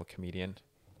professional comedian?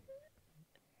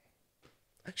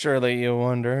 Surely you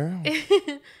wonder,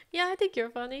 Yeah, I think you're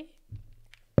funny.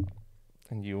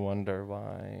 and you wonder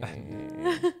why.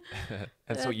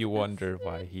 And so you wonder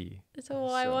why he So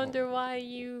I So- wonder why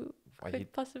you why could he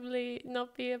possibly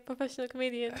not be a professional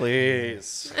comedian.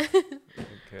 Please,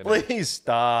 could. please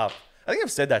stop. I think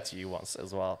I've said that to you once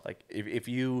as well. Like if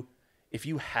you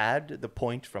had the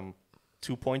point from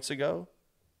 2 points ago,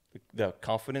 the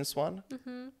confidence one,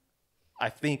 Mm-hmm. I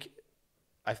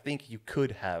think you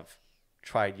could have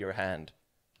tried your hand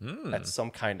Hmm. at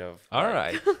some kind of All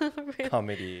like, right.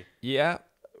 comedy. Yeah.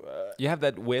 You have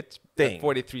that wit, thing. that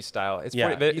 43 style. It's Yeah,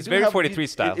 you it's do very have- 43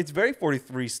 style. It's very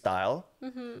 43 style,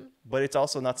 Mm-hmm. but it's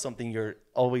also not something you're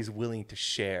always willing to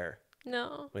share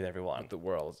No. with everyone. the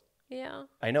world. Yeah.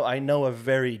 I know a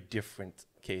very different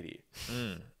Katie,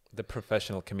 The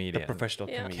professional the comedian. professional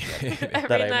Yeah. comedian. Every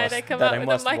that I night must, I come that out I with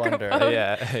a must wonder. microphone.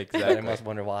 Yeah, That I exactly. must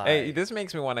wonder why. Hey, this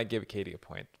makes me want to give Katie a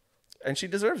point. And she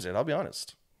deserves it. I'll be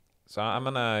honest. So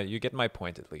you get my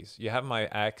point at least. You have my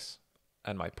axe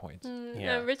and my point.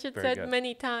 Yeah, Richard very said good.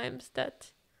 many times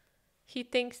that he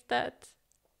thinks that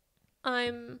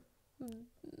I'm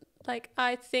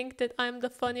I think that I'm the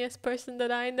funniest person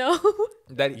that I know.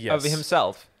 That Yes. of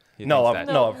himself. he No, thinks I've,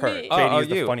 that. no, No, I've heard. me. Katie Oh, is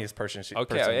the you. funniest person,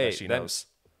 Okay, person hey, that she then- knows.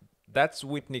 That's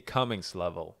Whitney Cummings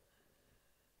level.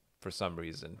 For some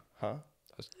reason. Huh?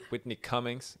 Whitney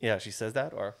Cummings? Yeah, she says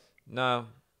that, or No.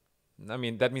 I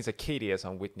mean, that means that Katie is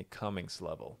on Whitney Cummings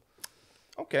level.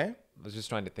 okay. I was just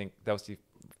trying to think. That was the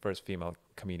first female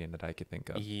comedian that I could think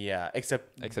of. Yeah,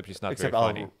 except Except she's not except very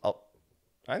funny.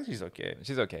 I think she's okay.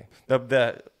 She's okay.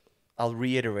 I'll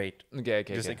reiterate Okay.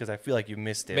 just Okay. because I feel like you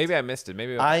missed it. Maybe I missed it.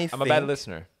 Maybe I I'm a bad think-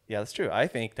 listener. Yeah, that's true. I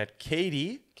think that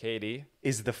Katie Katie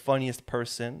is the funniest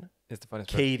person is the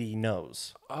funniest person. Katie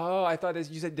knows. Oh, I thought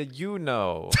you said that you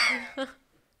know.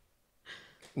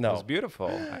 That was No, beautiful.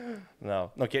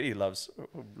 no. Katie loves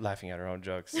laughing at her own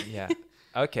jokes. Yeah.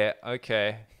 Okay.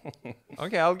 Okay.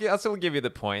 I'll still give you the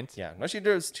point. Yeah, no, she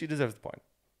deserves the point.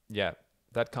 Yeah.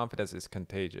 That confidence is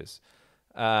contagious.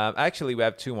 Actually, we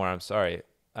have two more. I'm sorry.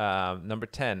 Number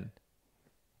 10.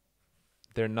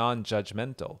 They're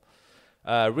non-judgmental.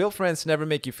 Real friends never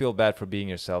make you feel bad for being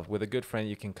yourself. With a good friend,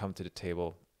 you can come to the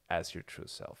table as your true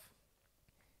self.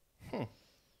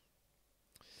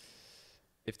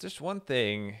 If there's one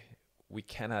thing we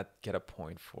cannot get a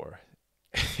point for,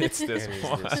 it's this It is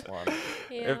one. this one.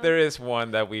 Yeah. If there is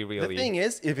one that we really, The thing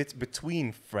is, if it's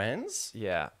between friends,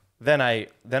 yeah, then I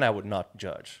would not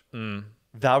judge. Mm.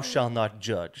 Thou shalt not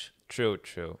judge. true.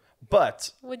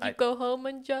 But Would you go home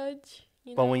and judge?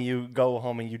 You but know? when you go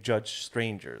home and you judge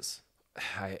strangers,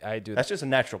 I do. that's just a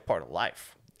natural part of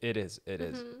life. It is. It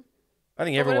is. I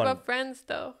think But everyone. what about friends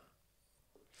though?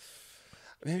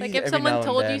 maybe Like if every now someone and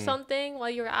told you then- something while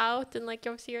you're out and like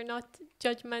obviously you're not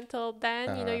judgmental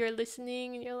then, you know, Uh-huh. you're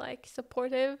listening and you're like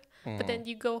supportive, Mm-hmm. but then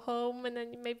you go home and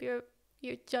then maybe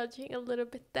you're judging a little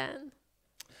bit then.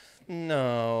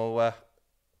 No,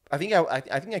 I think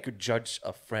I think I could judge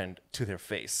a friend to their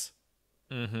face.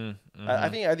 Mm-hmm. I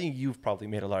think you've probably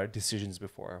made a lot of decisions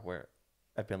before where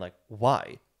I've been like,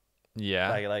 why?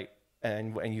 Yeah.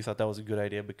 And you thought that was a good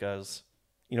idea because,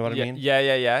 you know what yeah, I mean?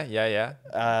 Yeah.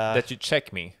 That you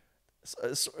check me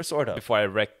Sort of. before I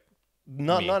wreck.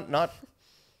 Not me.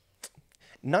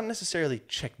 not necessarily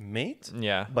checkmate,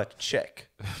 Yeah. but check.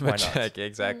 Why not? check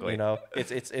exactly. You know,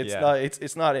 it's Yeah. not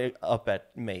it's not a up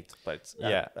at mate, but it's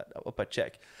Yeah. up at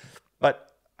check. But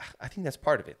I think that's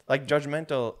part of it. Like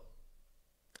judgmental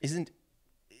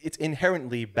it's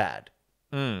inherently bad.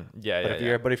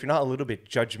 Yeah. But if you're not a little bit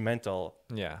judgmental,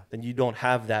 Yeah. then you don't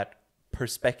have that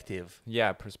perspective Yeah.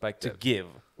 to Perspective. give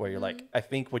where you're like, I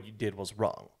think what you did was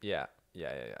wrong. Yeah.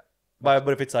 But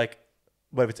if it's like,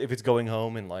 if it's going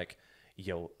home and like,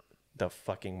 yo, the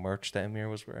fucking merch that Amir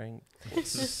was wearing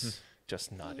was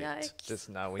just not it. Yikes. Just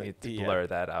now we need to Yeah. blur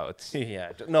that out.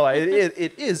 Yeah, no,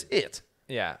 it is it.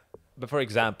 Yeah. But for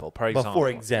example, But for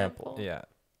example, yeah.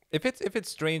 If it's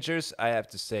strangers, I have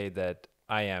to say that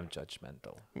I am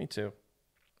judgmental. me too.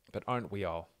 But aren't we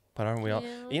all? But aren't we all?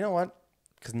 Yeah. You know what?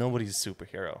 because nobody's a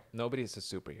superhero, Nobody's a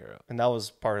superhero. and that was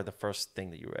part of the first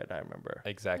thing that you read. I remember.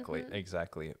 Exactly,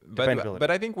 exactly. Dependability. But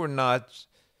I think we're not.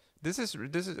 This is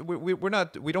we're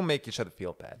not. We don't make each other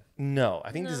feel bad. No,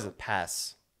 I think this is No. a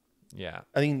pass. Yeah,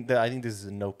 I think this is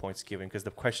a no points given because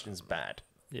the question's bad.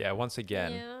 yeah. Once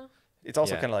again, Yeah. It's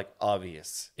also Yeah. kind of like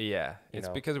obvious. yeah. You It's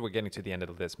know. because we're getting to the end of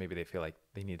the list. Maybe they feel like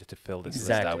they needed to fill this list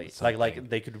out Exactly. with Like something.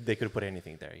 they could have put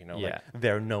anything there. You know. Yeah. Like,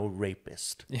 they're no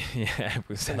rapist. yeah. It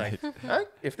was Like, like huh?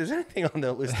 If there's anything on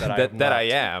the list that that I I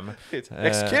am. it's,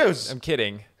 excuse. I'm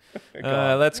kidding. Go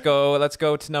on. Let's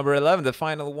go to number 11, the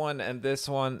final one, and this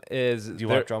one is. Do you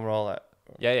want drum roll?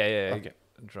 Yeah. Okay.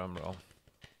 Drum roll.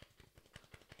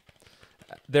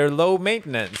 They're low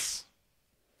maintenance.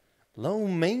 Low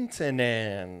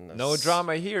maintenance. No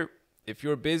drama here. If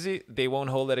you're busy, they won't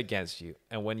hold it against you.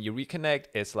 And when you reconnect,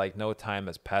 it's like no time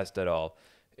has passed at all.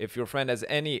 If your friend has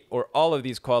any or all of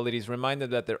these qualities, remind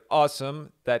them that they're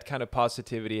awesome. That kind of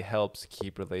positivity helps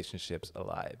keep relationships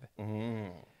alive.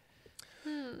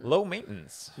 Low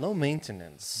maintenance. Low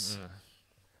maintenance.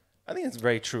 I think it's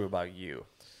very true about you.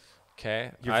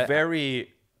 Okay. You're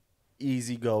very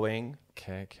easygoing.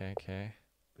 Okay.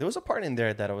 There was a part in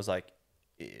there that I was like,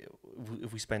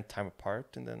 if we spend time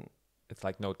apart, and then It's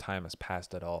like no time has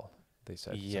passed at all. They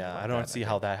said. something yeah, like I don't that, see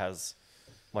how that has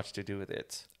much to do with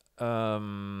it.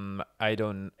 I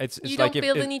don't. It's You like don't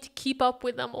feel the need to keep up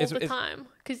with them all it's- the it's- time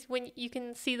because when you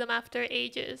can see them after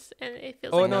ages and it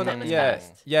feels Oh like no, no time has yeah,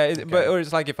 passed. yeah. Okay. But or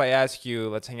it's like if I ask you,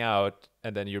 let's hang out,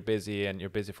 and then you're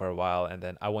busy for a while, and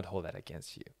then I won't hold that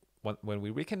against you. When we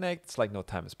reconnect, it's like no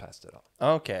time has passed at all.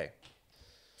 Okay.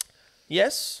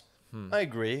 Yes, I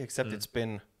agree. Except it's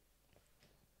been.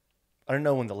 I don't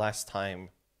know when the last time,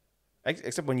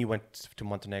 except when you went to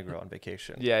Montenegro on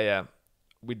vacation. Yeah.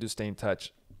 We do stay in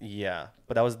touch. Yeah,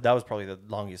 but that was probably the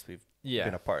longest we've Yeah.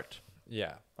 been apart.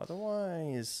 Yeah.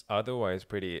 Otherwise, Otherwise,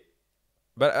 pretty.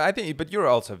 But I think. But you're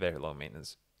also very low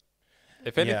maintenance.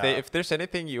 If anything, Yeah. if there's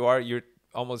anything, you're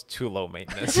almost too low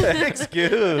maintenance.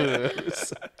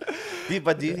 excuse.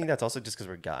 But do you think that's also just because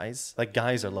we're guys? Like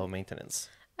guys are low maintenance,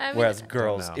 I mean, whereas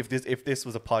girls, know. if this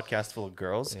was a podcast full of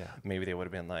girls, Yeah. maybe they would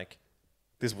have been like,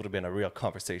 this would have been a real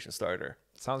conversation starter.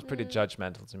 Sounds pretty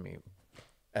judgmental to me.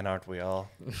 And aren't we all?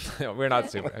 We're not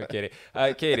super. Katie,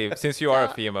 Katie, since you are a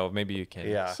So- female, maybe you can.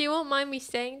 Yeah. she won't mind me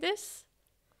saying this,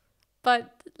 but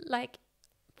like,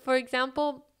 for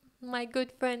example, my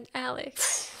good friend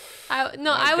Alex.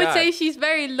 I would God. say she's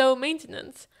very low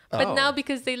maintenance, but Oh. now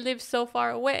because they live so far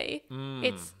away, Mm.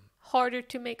 it's harder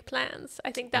to make plans.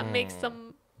 I think that makes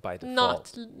them By default.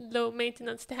 not low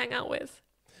maintenance to hang out with.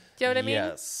 Do you know what I mean?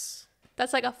 Yes.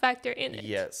 That's like a factor in it.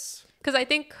 Yes. Because I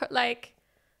think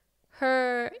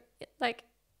her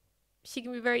she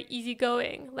can be very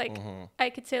easygoing. Like I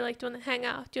could say like, do you want to hang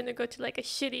out? Do you want to go to like a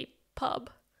shitty pub?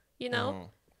 You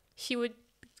know, she would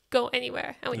go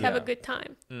anywhere and we'd have a Yeah. good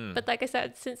time. Mm. But like I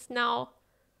said, since now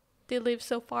they live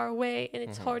so far away and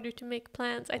it's harder to make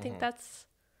plans, I think that's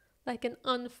like an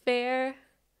unfair.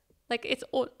 Like it's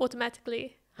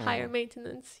automatically higher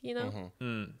maintenance. You know.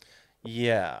 Mm.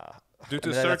 Yeah. Due to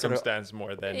I mean, that's sort of- circumstance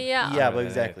more than. Yeah. Yeah, more but than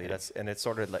exactly. anything. And it's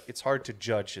sort of like it's hard to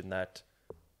judge in that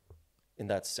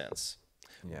sense.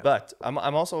 Yeah. But I'm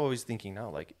also always thinking now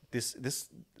like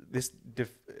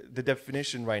the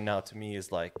definition right now to me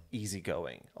is like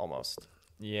easygoing almost.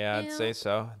 Yeah, I'd Yeah.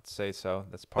 say so.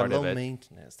 That's But part of low it.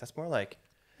 maintenance. That's more like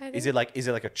I is think-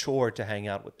 it like a chore to hang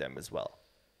out with them as well?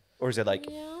 Or is it like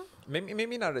Yeah.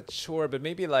 Maybe not a chore, but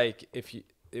maybe like if you,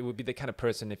 it would be the kind of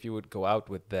person if you would go out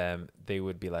with them, they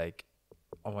would be like,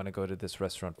 I want to go to this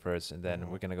restaurant first, and then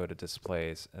we're gonna go to this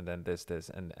place, and then this,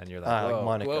 and you're like, Ah, like whoa,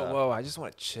 Monica. whoa, I just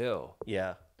want to chill.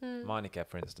 yeah. Monica,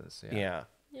 for instance. Yeah. Yeah.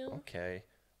 Yeah. Okay.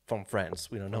 From friends.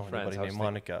 We don't know From friends, anybody I was named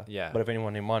thinking- Monica. yeah. But if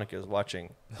anyone named Monica is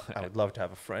watching, I would love to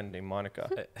have a friend named Monica.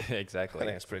 I Exactly.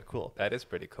 think that's pretty cool. That is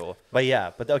pretty cool. But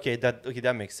yeah,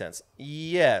 that makes sense.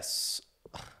 Yes.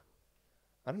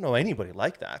 I don't know anybody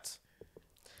like that.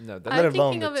 No, Let that, I'm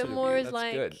alone thinking the of two it of more you. as That's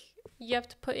like good. you have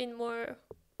to put in more.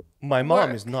 My mom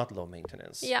Work. is not low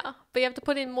maintenance. Yeah, but you have to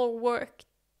put in more work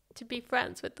to be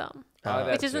friends with them, Oh, which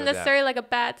that's isn't good, yeah. necessarily like a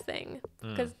bad thing.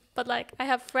 But like I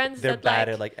have friends They're that bad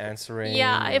like, at like answering.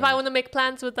 yeah, if I and- want to make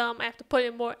plans with them, I have to put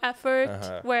in more effort.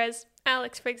 Uh-huh. Whereas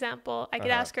Alex, for example, I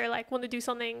could Uh-huh. ask her like, want to do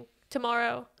something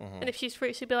tomorrow, and if she's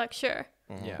free, she'd be like, sure.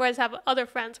 Yeah. Whereas I have other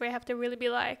friends where I have to really be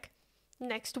like,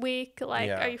 next week, like,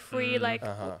 Yeah. are you free? Like,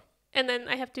 Uh-huh. and then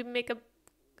I have to make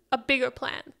a bigger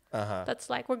plan. Uh-huh. That's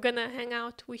like, we're gonna hang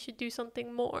out. We should do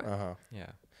something more. Uh-huh.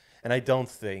 Yeah. And I don't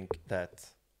think that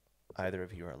either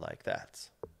of you are like that.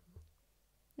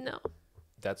 No.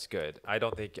 That's good. I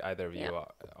don't think either of you Yeah.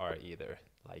 are either.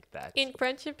 like that. In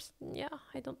friendships, yeah,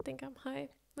 I don't think I'm high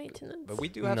maintenance. But we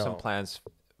do have some No. plans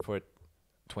for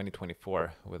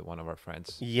 2024 with one of our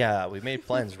friends. Yeah, we made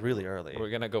plans really early. We're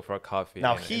gonna go for a coffee.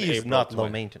 Now in he's April not low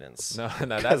 20. maintenance. No,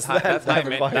 no, 'Cause that's that high.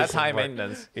 requires That's some high work.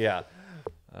 maintenance. Yeah,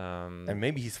 and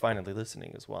maybe he's finally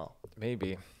listening as well.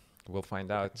 Maybe we'll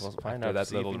find out. We'll find after out. that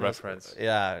see if little he knows- reference.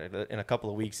 Yeah, in a couple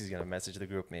of weeks he's gonna message the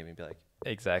group maybe and be like,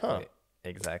 Exactly. Huh.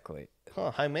 Exactly.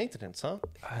 "Huh, high maintenance, huh?"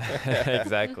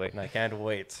 Exactly. And I can't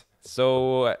wait.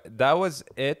 So that was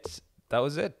it. That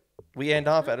was it. We end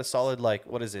off at a solid like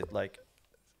what is it like?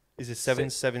 Is it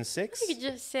 776? You could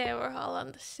just say we're all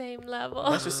on the same level.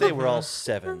 Let's just say we're all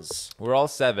sevens. We're all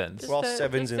sevens. We're all Just a-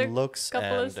 sevens just a in looks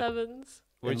couple of and sevens.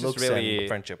 We're in just looks and really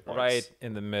friendship points. right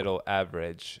in the middle,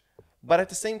 average. But at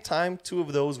the same time, 2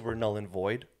 of those were null and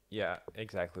void. Yeah,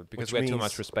 exactly. Because Which we had too means-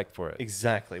 much respect for it.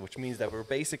 Exactly, which means that we're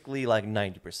basically like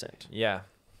 90%. Yeah.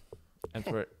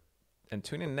 And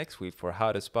tune in next week for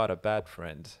how to spot a bad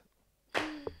friend.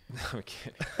 I'm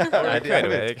kidding. I did-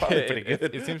 Anyway, it's probably pretty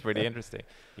good. It seems pretty interesting.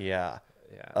 Yeah.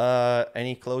 Yeah.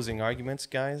 Any closing arguments,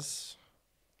 guys?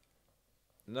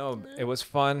 No, it was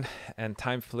fun and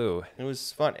time flew. It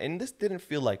was fun, and this didn't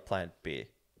feel like Plan B.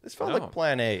 This felt No. like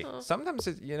Plan A. Sometimes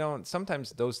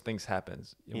sometimes those things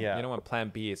happens. Yeah. You know when Plan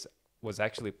B was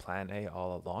actually Plan A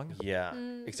all along. Yeah,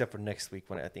 except for next week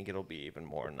when I think it'll be even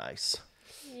more nice.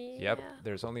 Yep. Yeah.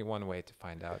 There's only one way to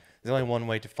find out. There's only one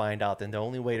way to find out, and the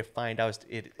only way to find out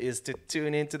is to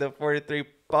tune into the 43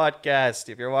 podcast.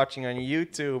 If you're watching on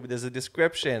YouTube, there's a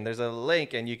description, there's a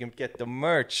link, and you can get the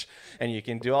merch, and you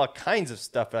can do all kinds of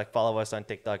stuff like follow us on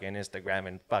TikTok and Instagram,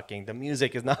 and fucking the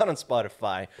music is not on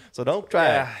Spotify, so don't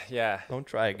try it. Yeah. Don't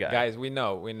try it, guys. Guys, we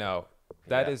know.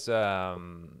 That Yeah. is a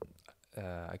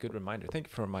good reminder. Thank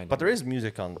you for reminding But there me. is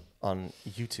music on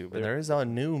YouTube, and there is a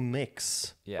new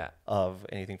mix Yeah. of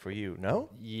Anything for You. No,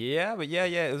 Yeah, but yeah.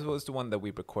 It was the one that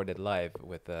we recorded live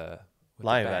with the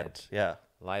live band. at yeah,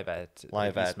 live at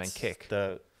live at Eastman Kick.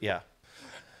 yeah.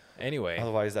 Anyway,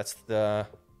 Otherwise, that's the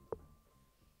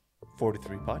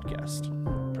 43 podcast.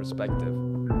 perspective.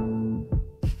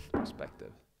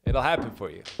 It'll happen for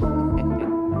you.